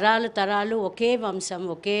తరాలు ఒకే వంశం,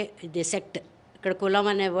 ఒకే ఇది సెక్ట్. ఇక్కడ కులం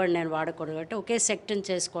అనే వర్డ్ నేను వాడకూడదు కాబట్టి ఒకే సెక్ట్ని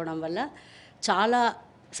చేసుకోవడం వల్ల చాలా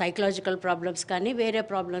సైకలాజికల్ ప్రాబ్లమ్స్ కానీ వేరే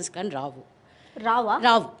ప్రాబ్లమ్స్ కానీ రావు.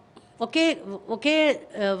 ఒకే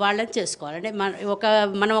వాళ్ళని చేసుకోవాలి. అంటే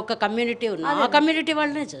మనం ఒక కమ్యూనిటీ ఉన్నాం, ఆ కమ్యూనిటీ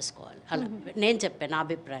వాళ్ళనే చేసుకోవాలి. అలా నేను చెప్పాను నా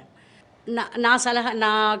అభిప్రాయం. నా సలహా, నా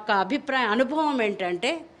అభిప్రాయం, అనుభవం ఏంటంటే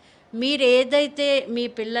మీరు ఏదైతే మీ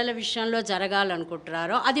పిల్లల విషయంలో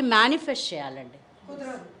జరగాలనుకుంటున్నారో అది మేనిఫెస్ట్ చేయాలండి.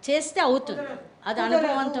 చేస్తే అవుతుంది, అది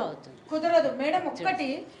అనుభవంతో అవుతుంది. కుదరదు మేడం. ఒక్కటి,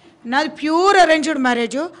 నాది ప్యూర్ అరేంజ్డ్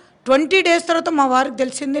మ్యారేజ్. 20 days తర్వాత మా వారికి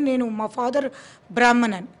తెలిసింది మా ఫాదర్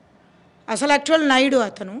బ్రాహ్మణ్ అని. అసలు యాక్చువల్ నాయుడు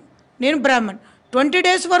అతను, నేను బ్రాహ్మణ్. 20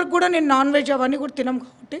 days వరకు కూడా నేను నాన్ వెజ్ అవన్నీ కూడా తినం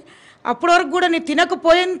కాబట్టి అప్పటి వరకు కూడా నేను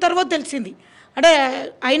తినకపోయిన తర్వాత తెలిసింది. అంటే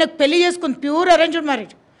ఆయనకు పెళ్లి చేసుకుంది, ప్యూర్ అరేంజ్డ్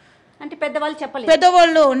మ్యారేజ్. అంటే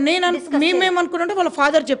పెద్దవాళ్ళు మేమేమనుకున్నాంటే వాళ్ళ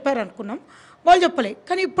ఫాదర్ చెప్పారు అనుకున్నాం, వాళ్ళు చెప్పలే.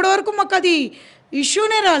 కానీ ఇప్పటివరకు మాకు అది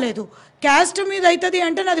ఇష్యూనే రాలేదు. క్యాస్ట్ మీద అవుతుంది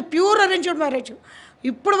అంటే నాది ప్యూర్ అరేంజ్డ్ మ్యారేజ్.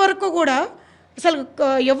 ఇప్పటి వరకు కూడా అసలు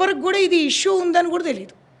ఎవరికి కూడా ఇది ఇష్యూ ఉందని కూడా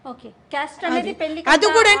తెలియదు. అది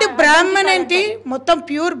కూడా ఏంటి, బ్రాహ్మణ్ ఏంటి, మొత్తం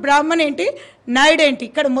ప్యూర్ బ్రాహ్మణ్ ఏంటి, నాయుడు ఏంటి,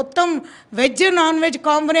 ఇక్కడ మొత్తం వెజ్ నాన్ వెజ్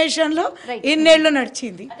కాంబినేషన్లో ఇన్నేళ్ళు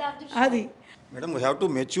నడిచింది. అది madam, we have to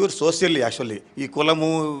mature socially. Actually ఈ కులము,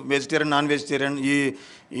 వెజిటేరియన్, నాన్ వెజిటేరియన్,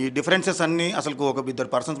 ఈ డిఫరెన్సెస్ అన్ని అసలు ఒక 2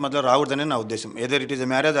 persons మధ్యలో రావద్దని నా ఉద్దేశం. Either it is a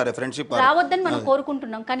marriage or a friendship రావద్దని మనం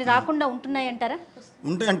కోరుకుంటున్నాం, కానీ రాకుండా ఉంటున్నాయంటారా?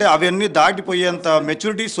 ఉంటాయి. అంటే అవన్నీ దాటిపోయేంత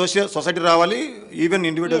మెచ్యూరిటీ సొసైటీ రావాలి, ఈవెన్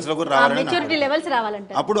ఇండివిజువల్స్లో కూడా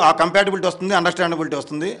రావాలని. అప్పుడు ఆ కంపాటబిలిటీ వస్తుంది, అండర్స్టాండబిలిటీ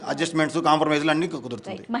వస్తుంది, అడ్జస్ట్మెంట్స్, కాంప్రమైజ్లు అన్నీ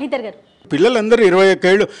కుదురుతుంది. మహేందర్ గారు, పిల్లలందరూ 21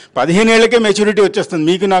 ఏళ్ళు 15 ఏళ్ళకే మెచ్యూరిటీ వచ్చేస్తుంది.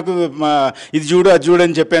 మీకు నాకు ఇది చూడు అది చూడు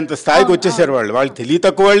అని చెప్పేంత స్థాయికి వచ్చేసారు వాళ్ళు తెలివి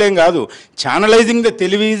తక్కువ వాళ్ళేం కాదు. ఛానలైజింగ్ ద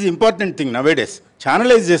తెలివి is important thing nowadays.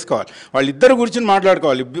 Channelise చేసుకోవాలి, వాళ్ళిద్దరు కూర్చొని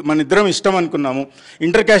మాట్లాడుకోవాలి. మన ఇద్దరం ఇష్టం అనుకున్నాము,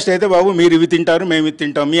 ఇంటర్ కాస్ట్ అయితే బాబు మీరు ఇవి తింటారు, మేము ఇది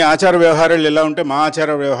తింటాం, మీ ఆచార వ్యవహారాలు ఎలా ఉంటాయి, మా ఆచార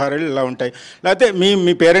వ్యవహారాలు ఎలా ఉంటాయి, లేకపోతే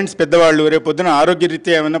మీ పేరెంట్స్ పెద్దవాళ్ళు రేపు పొద్దున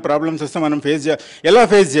ఆరోగ్యరీత్యా ఏమైనా ప్రాబ్లమ్స్ వస్తే మనం ఎలా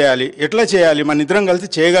ఫేస్ చేయాలి, ఎట్లా చేయాలి, మన ఇద్దరం కలిసి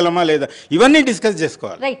చేయగలమా లేదా, ఇవన్నీ డిస్కస్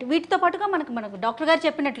చేసుకోవాలి. రైట్. వీటితో పాటుగా మనకు డాక్టర్ గారు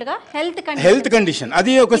చెప్పినట్లుగా హెల్త్ కండిషన్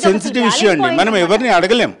అది ఒక సెన్సిటివ్ ఇష్యూ అండి, మనం ఎవరిని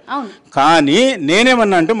అడగలేం. కానీ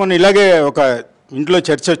నేనేమన్నా అంటే మొన్న ఇలాగే ఒక ఇంట్లో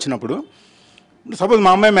చర్చ వచ్చినప్పుడు, సపోజ్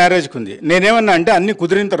మా అమ్మాయి మ్యారేజ్కి ఉంది, నేనేమన్నా అంటే అన్నీ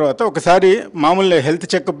కుదిరిన తర్వాత ఒకసారి మామూలు health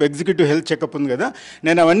checkup, executive health checkup ఉంది కదా,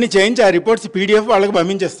 నేను అవన్నీ చేయించి ఆ రిపోర్ట్స్ PDF వాళ్ళకి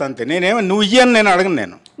పంపించేస్తాను అంతే. నేనేమో నువ్వు ఇయ్యని నేను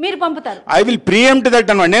అడగను, మీరు పంపుతారు, ఐ విల్ ప్రీఎంప్ట్ దట్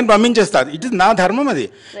అనమాట, నేను పంపించేస్తాను. ఇట్ ఇస్ నా ధర్మం. అది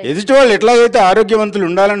ఎదుటి వాళ్ళు ఎట్లాగైతే ఆరోగ్యవంతులు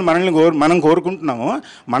ఉండాలని మనం కోరుకుంటున్నామో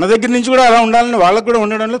మన దగ్గర నుంచి కూడా అలా ఉండాలని వాళ్ళకు కూడా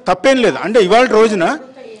ఉండడంలో తప్పేం లేదు. అంటే ఇవాళ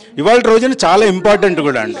రోజున చాలా ఇంపార్టెంట్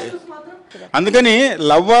కూడా అండి. అందుకని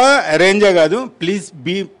లవ్వా అరేంజా కాదు,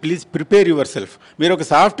 ప్లీజ్ ప్రిపేర్ యువర్ సెల్ఫ్. మీరు ఒక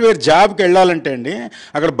సాఫ్ట్వేర్ జాబ్కి వెళ్ళాలంటే అండి,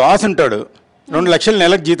 అక్కడ బాస్ ఉంటాడు, 2 లక్షలు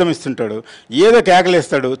నెలకు జీతం ఇస్తుంటాడు, ఏదో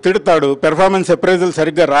కేకలేస్తాడు, తిడతాడు, పెర్ఫార్మెన్స్ అప్రైజల్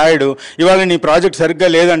సరిగ్గా రాయడు, ఇవాళ నీ ప్రాజెక్ట్ సరిగ్గా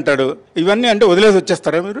లేదంటాడు. ఇవన్నీ అంటే వదిలేసి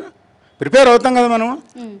వచ్చేస్తారా మీరు? ప్రిపేర్ అవుతాం కదా మనం.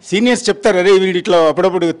 సీనియర్స్ చెప్తారు, అరే వీడు ఇట్లా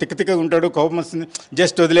అప్పుడప్పుడు తిక్కగా ఉంటాడు, కోపం వస్తుంది,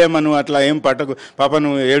 జస్ట్ వదిలేమను, అట్లా ఏం పట్టకు పాప,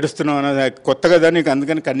 నువ్వు ఏడుస్తున్నావు అన్నది కొత్త కదా నీకు,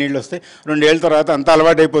 అందుకని కన్నీళ్ళు వస్తాయి, 2 ఏళ్ళ తర్వాత అంత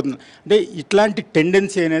అలవాటు అయిపోతుంది. అంటే ఇట్లాంటి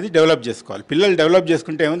టెండెన్సీ అనేది డెవలప్ చేసుకోవాలి. పిల్లలు డెవలప్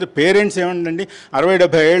చేసుకుంటే ఏముంది, పేరెంట్స్ ఏముందండి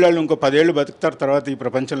 60-70 ఏళ్ళు వాళ్ళు ఇంకో 10 ఏళ్ళు బతుకుతారు, తర్వాత ఈ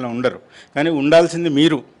ప్రపంచంలో ఉండరు. కానీ ఉండాల్సింది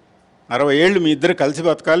మీరు 60 ఏళ్ళు మీ ఇద్దరు కలిసి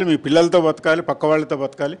బతకాలి, మీ పిల్లలతో బతకాలి, పక్క వాళ్ళతో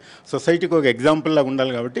బతకాలి, సొసైటీకి ఒక ఎగ్జాంపుల్ లాగా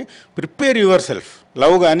ఉండాలి. కాబట్టి ప్రిపేర్ యువర్ సెల్ఫ్,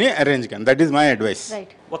 లవ్ కానీ అరేంజ్ కానీ, దట్ ఈస్ మై అడ్వైస్.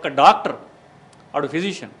 ఒక డాక్టర్, ఆడు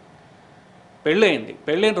ఫిజిషియన్, పెళ్ళయింది,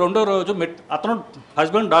 పెళ్ళైన 2వ రోజు అతను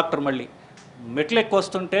హస్బెండ్ డాక్టర్, మళ్ళీ మెట్లు ఎక్కువ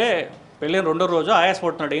వస్తుంటే పెళ్ళైన 2వ రోజు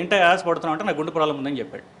ఆయాసపడుతున్నాడు. ఏంటి ఆయాసపడుతున్నావు అంటే నాకు గుండె ప్రాబ్లం ఉందని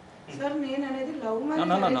చెప్పాడు.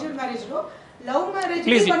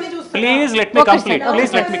 Please let me complete.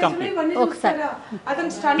 Please let me complete.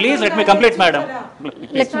 Please let me complete, madam.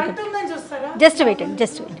 Just wait అండి,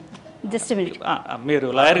 జస్ట్ మినిట్. మీరు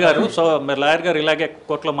లాయర్ గారు, సో మీరు లాయర్ గారు ఇలాగే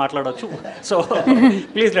కోర్టులో మాట్లాడవచ్చు. So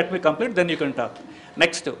please let me complete, then you can talk.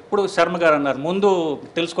 Next, ఇప్పుడు శర్మ గారు అన్నారు ముందు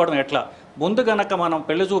తెలుసుకోవడం ఎట్లా. ముందు కనుక మనం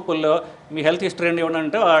పెళ్లి చూపుల్లో మీ హెల్త్ హిస్టరీ ఏంటి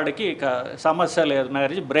అంటే వాడికి ఇక సమస్య లేదు,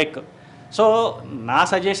 మ్యారేజ్ బ్రేక్. సో నా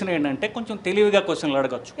సజెషన్ ఏంటంటే కొంచెం తెలివిగా క్వశ్చన్లు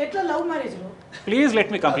అడగచ్చు. Please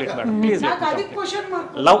let me complete madam, please.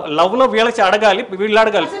 లవ్లో వీళ్ళకి అడగాలి, వీళ్ళు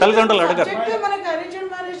అడగాలి, తల్లిదండ్రులు అడగాలి.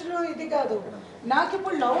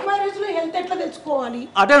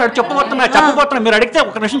 అదే చెప్పబోతున్నా మీరు అడిగితే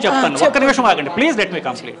ఒక నిమిషం చెప్తాను, ఒక్క నిమిషం ఆగండి please, let me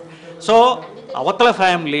complete. So అవతల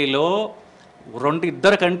ఫ్యామిలీలో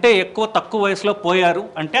ఇద్దరు కంటే తక్కువ వయసులో పోయారు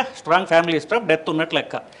అంటే strong family history of death ఉన్నట్లు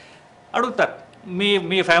లెక్క. అడుగుతారు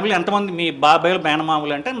మీ ఫ్యామిలీ ఎంతమంది, మీ బాబాయ్లు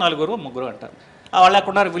మేనమామలు అంటే 4 3 అంటారు. వాళ్ళు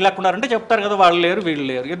ఎక్కడున్నారు వీళ్ళు ఎక్కడున్నారంటే చెప్తారు కదా, వాళ్ళు లేరు వీళ్ళు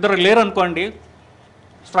లేరు, ఇద్దరు లేరు అనుకోండి,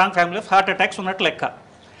 strong family of heart attacks ఉన్నట్లు లెక్క.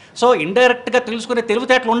 సో ఇండైరెక్ట్గా తెలుసుకునే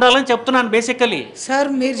తెలివితేటలు ఉండాలని చెప్తున్నాను బేసికలీ. సార్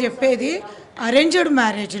మీరు చెప్పేది అరేంజ్డ్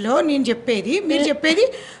మ్యారేజ్లో, నేను చెప్పేది మీరు చెప్పేది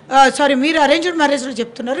సారీ మీరు అరేంజ్డ్ మ్యారేజ్లో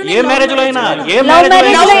చెప్తున్నారు.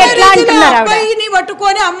 అబ్బాయిని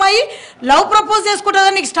పట్టుకొని అమ్మాయి లవ్ ప్రపోజ్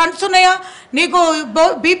చేసుకుంటుందా, నీకు స్టంట్స్ ఉన్నాయా, నీకు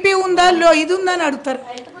బీపీ ఉందా, ఇది ఉందా అని అడుగుతారు.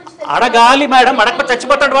 అడగాలి మేడం, అడగ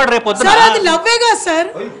చచ్చిపోతాడు వాడు రేపు. అది లవ్వే కాదు సార్,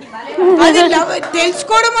 అది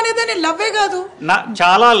తెలుసుకోవడం అనేది లవ్వే కాదు.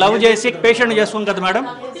 చాలా లవ్ చేసి పేషెంట్ చేస్తాం కదా మేడం,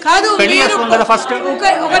 కాదు ఫస్ట్.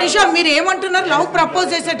 ఒక నిమిషం, మీరు ఏమంటున్నారు, లవ్ ప్రపోజ్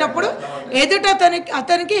చేసేటప్పుడు ఎదుట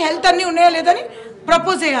అతనికి హెల్త్ అన్ని ఉన్నాయా లేదని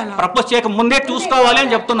ప్రపోజ్ చేయాలి. ప్రపోజ్ చేయక ముందే చూసుకోవాలి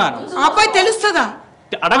అని చెప్తున్నాను. అబ్బాయి తెలుస్తుందా,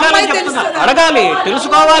 అడగాలి,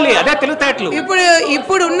 తెలుసుకోవాలి, అదే తెలివితేటలు.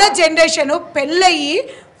 ఇప్పుడు ఉన్న జనరేషన్ పెళ్ళయి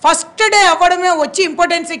ఫస్ట్ డే అవ్వడమే వచ్చి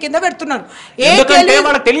ఇంపార్టెన్స్ కింద పెడుతున్నారు.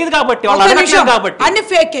 తెలియదు కాబట్టి అన్ని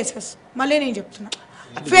ఫేక్ కేసెస్. మళ్ళీ నేను చెప్తున్నా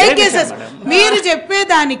ఫేక్ కేసెస్. మీరు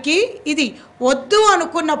చెప్పేదానికి ఇది వద్దు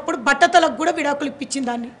అనుకున్నప్పుడు బట్టతలకు కూడా విడాకులు ఇప్పించింది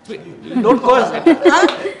దాన్ని.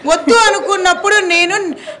 వద్దు అనుకున్నప్పుడు నేను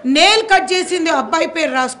నేల్ కట్ చేసింది అబ్బాయి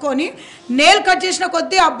పేరు రాసుకొని, నేల్ కట్ చేసిన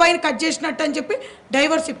కొద్దీ అబ్బాయిని కట్ చేసినట్టు అని చెప్పి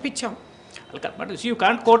డైవర్స్ ఇప్పించాం.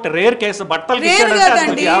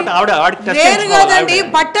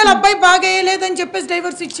 బట్టలు అబ్బాయి బాగా వేయలేదని చెప్పేసి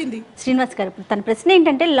డైవర్స్ ఇచ్చింది. శ్రీనివాస్ గారు, తన ప్రశ్న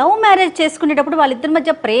ఏంటంటే లవ్ మ్యారేజ్ చేసుకునేటప్పుడు వాళ్ళిద్దరి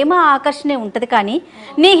మధ్య ప్రేమ ఆకర్షణ ఉంటది, కానీ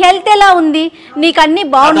నీ హెల్త్ ఎలా ఉంది, నీకు అన్ని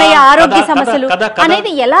బాగున్నాయి, ఆరోగ్య సమస్యలు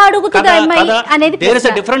అనేది ఎలా అడుగుతుంది అమ్మాయి అనేది. There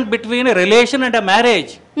is a difference between relation and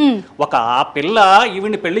marriage. ఒక ఆ పిల్ల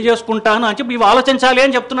ఈవిని పెళ్లి చేసుకుంటాను అని చెప్పి ఇవి ఆలోచించాలి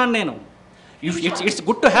అని చెప్తున్నాను నేను. It's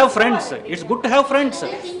good to have friends. It's good to have friends.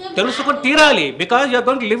 తెలుసుకొని తీరాలి, because you're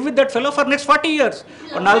going to live with that fellow for next 40 years.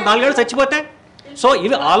 4 ఏళ్ళు చచ్చిపోతే. సో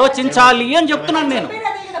ఇవి ఆలోచించాలి అని చెప్తున్నాను నేను.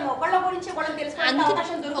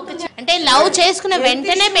 అంటే లవ్ చేసుకున్న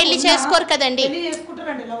వెంటనే పెళ్లి చేసుకోరు కదండి.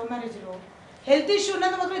 హెల్త్ ఇష్యూ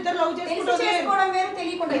ఉన్నది మాత్రం ఇద్దరు లవ్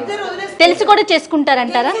తెలిసి కూడా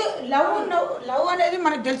చేసుకుంటారంటారా? లవ్ అనేది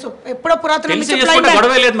మనకు తెలుసు, ఎప్పుడో పురాతన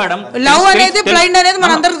లవ్ అనేది బ్లైండ్ అనేది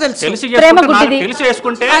మనందరికీ తెలుసు. తెలిసి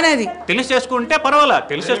చేసుకుంటే పర్వాలేదు,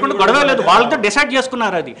 తెలిసి చేసుకుంటే గొడవ లేదు, వాళ్ళతో డిసైడ్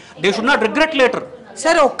చేసుకున్నారు, అది they should not regret later.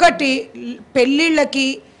 Sir ఒక్కటి, పెళ్ళిళ్ళకి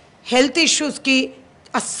హెల్త్ ఇష్యూస్కి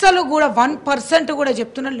అస్సలు కూడా 1% కూడా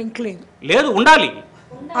చెప్తున్నా లింక్ లేదు. ఉండాలి,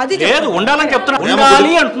 అది లేదు, ఉండాలని చెప్తున్నా.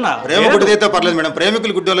 ఉండాలి అంటున్నా. ప్రేమ గుడ్డిదైతే పర్లేదు మేడం,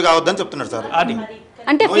 ప్రేమికులు గుడ్డోళ్ళు కావద్దని చెప్తున్నారు సార్. అది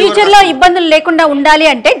అంటే ఫ్యూచర్ లో ఇబ్బందులు లేకుండా ఉండాలి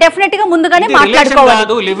అంటే డెఫినెట్ గా ముందుగానే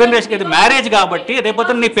మాట్లాడుకోవాలి. లివ్ ఇన్ రిలేషన్ మ్యారేజ్ కాబట్టి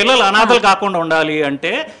రేపొద్దున నీ పిల్లలు అనాథలు కాకుండా ఉండాలి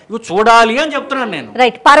అంటే ఇవి చూడాలి అని చెప్తున్నాను నేను.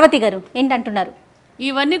 రైట్. పార్వతి గారు ఏంటంటున్నారు?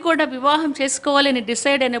 ఇవన్నీ కూడా వివాహం చేసుకోవాలి అని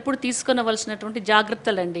డిసైడ్ అయినప్పుడు తీసుకునవలసినటువంటి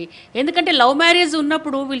జాగ్రత్తలండి. ఎందుకంటే లవ్ మ్యారేజ్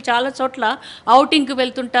ఉన్నప్పుడు వీళ్ళు చాలా చోట్ల అవుటింగ్కి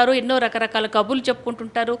వెళ్తుంటారు, ఎన్నో రకరకాల కబుర్లు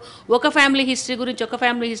చెప్పుకుంటుంటారు, ఒక ఫ్యామిలీ హిస్టరీ గురించి ఒక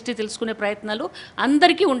ఫ్యామిలీ హిస్టరీ తెలుసుకునే ప్రయత్నాలు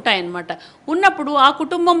అందరికీ ఉంటాయన్నమాట. ఉన్నప్పుడు ఆ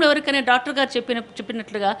కుటుంబంలో ఎవరికైనా డాక్టర్ గారు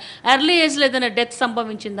చెప్పినట్లుగా ఎర్లీ ఏజ్లో ఏదైనా డెత్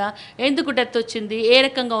సంభవించిందా, ఎందుకు డెత్ వచ్చింది, ఏ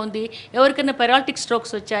రకంగా ఉంది, ఎవరికైనా పెరాలిటిక్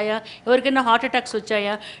స్ట్రోక్స్ వచ్చాయా, ఎవరికైనా హార్ట్ అటాక్స్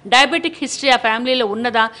వచ్చాయా, డయాబెటిక్ హిస్టరీ ఆ ఫ్యామిలీలో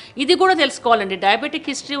ఉన్నదా, ఇది కూడా తెలుసుకోవాలండి. డయాబెటిక్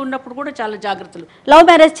హిస్టరీ ఉన్నప్పుడు కూడా చాలా జాగ్రత్తలు. లవ్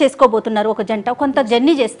మ్యారేజ్ చేసుకోబోతున్నారు ఒక జంట, కొంత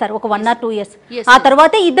జర్నీ చేస్తారు, ఒక 1 or 2 years. ఆ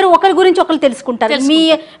తర్వాత ఇద్దరు ఒకరి గురించి ఒకరు తెలుసుకుంటారు.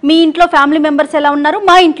 మీ ఇంట్లో ఫ్యామిలీ మెంబర్స్ ఎలా ఉన్నారు,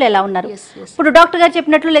 మా ఇంట్లో ఎలా ఉన్నారు. ఇప్పుడు డాక్టర్ గారు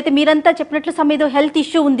చెప్పినట్లు లేకపోతే మీరంతా చెప్పినట్లు ఏదో హెల్త్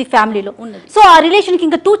ఇష్యూ ఉంది ఫ్యామిలీలో, సో ఆ రిలేషన్ కి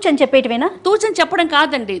ఇంకా తూచ్ అని చెప్పేటివేనా? తూచ్ అని చెప్పడం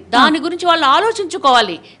కాదండి, దాని గురించి వాళ్ళు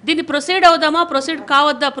ఆలోచించుకోవాలి. దీన్ని ప్రొసీడ్ అవుదామా, ప్రొసీడ్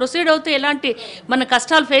కావద్దా, ప్రొసీడ్ అవుతే ఎలాంటి మన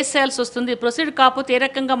కష్టాలు ఫేస్ చేయాల్సి వస్తుంది, ప్రొసీడ్ కాకపోతే ఏ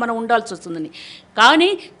రకంగా మనం ఉండాల్సి వస్తుందని.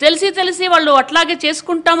 కానీ తెలిసి వాళ్ళు అట్లాగే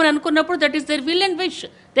చేసుకుంటామని అనుకున్నప్పుడు that is there will and wish,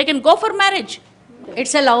 they can go for marriage.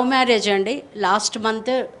 It's a love marriage అండి. లాస్ట్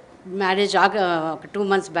మంత్ మ్యారేజ్ ఒక 2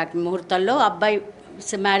 months బ్యాక్ ముహూర్తంలో అబ్బాయి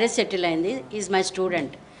మ్యారేజ్ సెటిల్ అయింది. Is my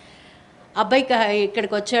student. అబ్బాయికి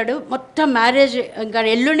ఇక్కడికి వచ్చాడు, మొత్తం మ్యారేజ్, ఇంకా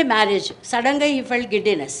ఎల్లుండి మ్యారేజ్. సడన్గా ఈ ఫెల్ట్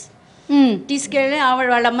గిడ్డినెస్. తీసుకెళ్ళి ఆవిడ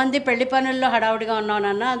వాళ్ళ అమ్మంది పెళ్లి పనుల్లో హడావుడిగా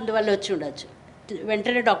ఉన్నానన్న, అందువల్ల వచ్చి ఉండొచ్చు.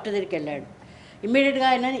 వెంటనే డాక్టర్ దగ్గరికి వెళ్ళాడు. ఇమ్మీడియట్గా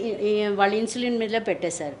ఆయన వాళ్ళ ఇన్సులిన్ మీదలో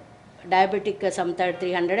పెట్టేశారు. డయాబెటిక్ సమ్థింగ్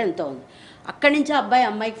 300 ఎంతో ఉంది. అక్కడి నుంచి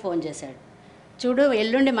అమ్మాయికి ఫోన్ చేశాడు, చూడు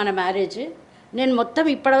ఎల్లుండి మన మ్యారేజ్, నేను మొత్తం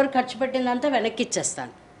ఇప్పటివరకు ఖర్చు పెట్టిందంతా వెనక్కి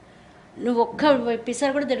ఇచ్చేస్తాను, నువ్వు ఒక్క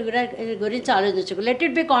పిసర్ కూడా దాని గురించి ఆలోచించకు, లెట్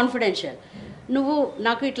ఇట్ బి కాన్ఫిడెన్షియల్. నువ్వు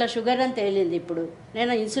నాకు ఇట్లా షుగర్ అని తేలింది, ఇప్పుడు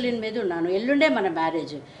నేను ఇన్సులిన్ మీద ఉన్నాను, ఎల్లుండే మన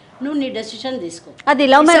మ్యారేజ్, నువ్వు నీ డెసిషన్ తీసుకో. అది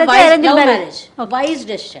లవ్ మ్యారేజ్, వైజ్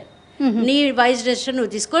డెసిషన్, నీ వైజ్ డెసిషన్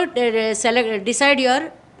నువ్వు తీసుకో, డిసైడ్ యువర్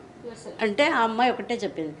అంటే ఆ అమ్మాయి ఒకటే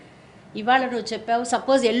చెప్పింది, ఇవాళ నువ్వు చెప్పావు,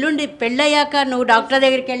 సపోజ్ ఎల్లుండి పెళ్ళయ్యాక నువ్వు డాక్టర్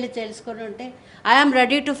దగ్గరికి వెళ్ళి తెలుసుకొని ఉంటే I'm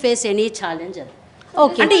ready to face any challenge అది.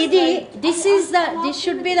 అంటే ఇది this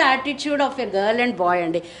should be the attitude of a girl and bye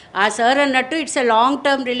అండి. ఆ సార్ అన్నట్టు it's a long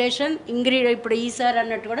term relation. ఇప్పుడు ఈ సార్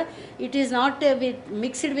అన్నట్టు కూడా it is not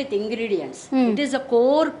mixed with ingredients, it is a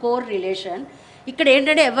core relation. ఇక్కడ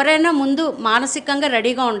ఏంటంటే ఎవరైనా ముందు మానసికంగా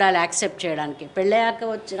రెడీగా ఉండాలి యాక్సెప్ట్ చేయడానికి. పెళ్ళయ్యాక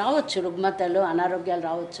రావచ్చు రుగ్మతలు, అనారోగ్యాలు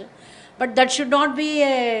రావచ్చు, but that should not be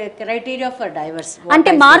criteria for divorce.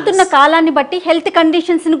 అంటే మారుతున్న కాలాన్ని బట్టి హెల్త్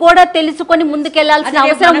కండిషన్స్ ని కూడా తెలుసుకొని ముందుకెళ్లాల్సిన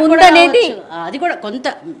అవసరం ఉందనేది అది కూడా కొంత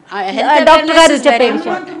డాక్టర్ గారు చెప్పే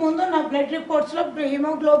విషయం. ముందు నా బ్లడ్ రిపోర్ట్స్ లో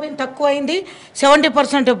హిమోగ్లోబిన్ తక్కువ అయింది,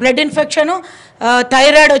 70% బ్లడ్ ఇన్ఫెక్షన్,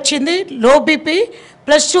 థైరాయిడ్ వచ్చింది, లో బీపీ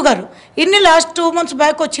ప్లస్ షుగర్, ఇన్ని లాస్ట్ 2 months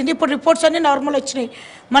బ్యాక్ వచ్చింది. ఇప్పుడు రిపోర్ట్స్ అన్ని నార్మల్ వచ్చినాయి.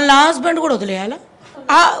 మళ్ళీ నా హస్బెండ్ కూడా వదిలేయాలా?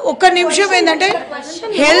 ఒక్క నిమిషం ఏంటంటే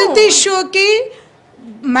హెల్త్ ఇష్యూకి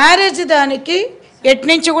మ్యారేజ్ దానికి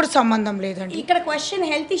ఎట్నుంచి కూడా సంబంధం లేదండి. ఇక్కడ క్వశ్చన్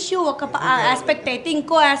హెల్త్ ఇష్యూ ఒక ఆస్పెక్ట్ అయితే,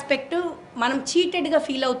 ఇంకో ఆస్పెక్ట్ మనం చీటెడ్గా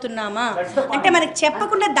ఫీల్ అవుతున్నామా అంటే మనకి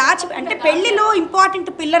చెప్పకుండా అంటే పెళ్లిలో ఇంపార్టెంట్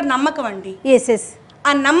పిల్లర్ నమ్మకం అండి.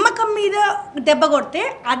 ఆ నమ్మకం మీద దెబ్బ కొడితే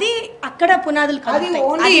అది అక్కడ పునాదులు అది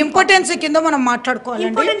ఓన్లీ ఇంపార్టెన్స్ కింద మనం మాట్లాడుకోవాలి.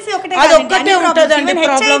 అది ఒక్కటే ఉంటుందండి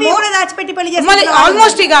ప్రాబ్లమ్.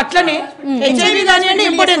 ఆల్మోస్ట్ ఇక అట్లనే హెచ్ఐవి కానివ్వండి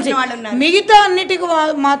ఇంపార్టెన్స్, మిగతా అన్నిటికి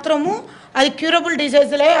మాత్రము అది క్యూరబుల్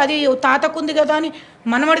డిసీజ్లే. అది తాతకుంది కదా అని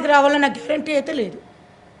మనవడికి రావాలన్న గ్యారంటీ అయితే లేదు.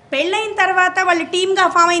 పెళ్ళైన తర్వాత వాళ్ళు టీమ్గా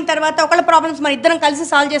ఫామ్ అయిన తర్వాత ఒకళ్ళ ప్రాబ్లమ్స్ మన ఇద్దరం కలిసి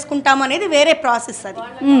సాల్వ్ చేసుకుంటాము అనేది వేరే ప్రాసెస్. అది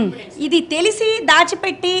ఇది తెలిసి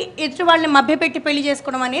దాచిపెట్టి ఎదుటి వాళ్ళని మభ్యపెట్టి పెళ్లి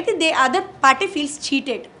చేసుకోవడం అనేది they other party feels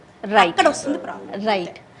cheated. అక్కడ వస్తుంది ప్రాబ్లం.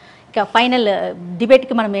 రైట్. ఇక ఫైనల్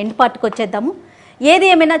డిబేట్కి మనం ఎండ్ పార్ట్కి వచ్చేద్దాము. ఏది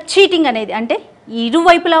ఏమైనా చీటింగ్ అనేది అంటే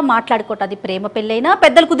ఇరువైపులా మాట్లాడుకోవటం, అది ప్రేమ పెళ్ళైనా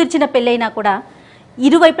పెద్దలు కుదిర్చిన పెళ్ళైనా కూడా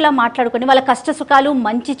ఇరువైపులా మాట్లాడుకొని వాళ్ళ కష్టసుఖాలు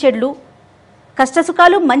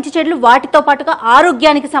మంచి చెడులు వాటితో పాటుగా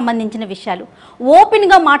ఆరోగ్యానికి సంబంధించిన విషయాలు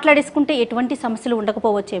ఓపెన్గా మాట్లాడేసుకుంటే ఎటువంటి సమస్యలు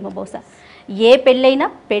ఉండకపోవచ్చేమో బహుశా. ఏ పెళ్ళైనా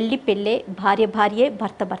పెళ్ళే, భార్యే,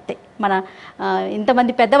 భర్తే. మన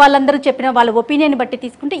ఇంతమంది పెద్దవాళ్ళందరూ చెప్పిన వాళ్ళ ఒపీనియన్ బట్టి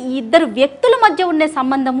తీసుకుంటే ఈ ఇద్దరు వ్యక్తుల మధ్య ఉండే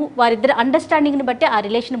సంబంధము, వారిద్దరు అండర్స్టాండింగ్ని బట్టి ఆ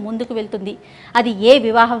రిలేషన్ ముందుకు వెళ్తుంది, అది ఏ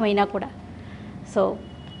వివాహమైనా కూడా. So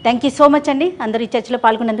thank you so much అండి అందరూ ఈ చర్చలో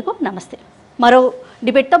పాల్గొన్నందుకు. నమస్తే. మరో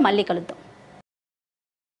డిబేట్తో మళ్ళీ కలుద్దాం.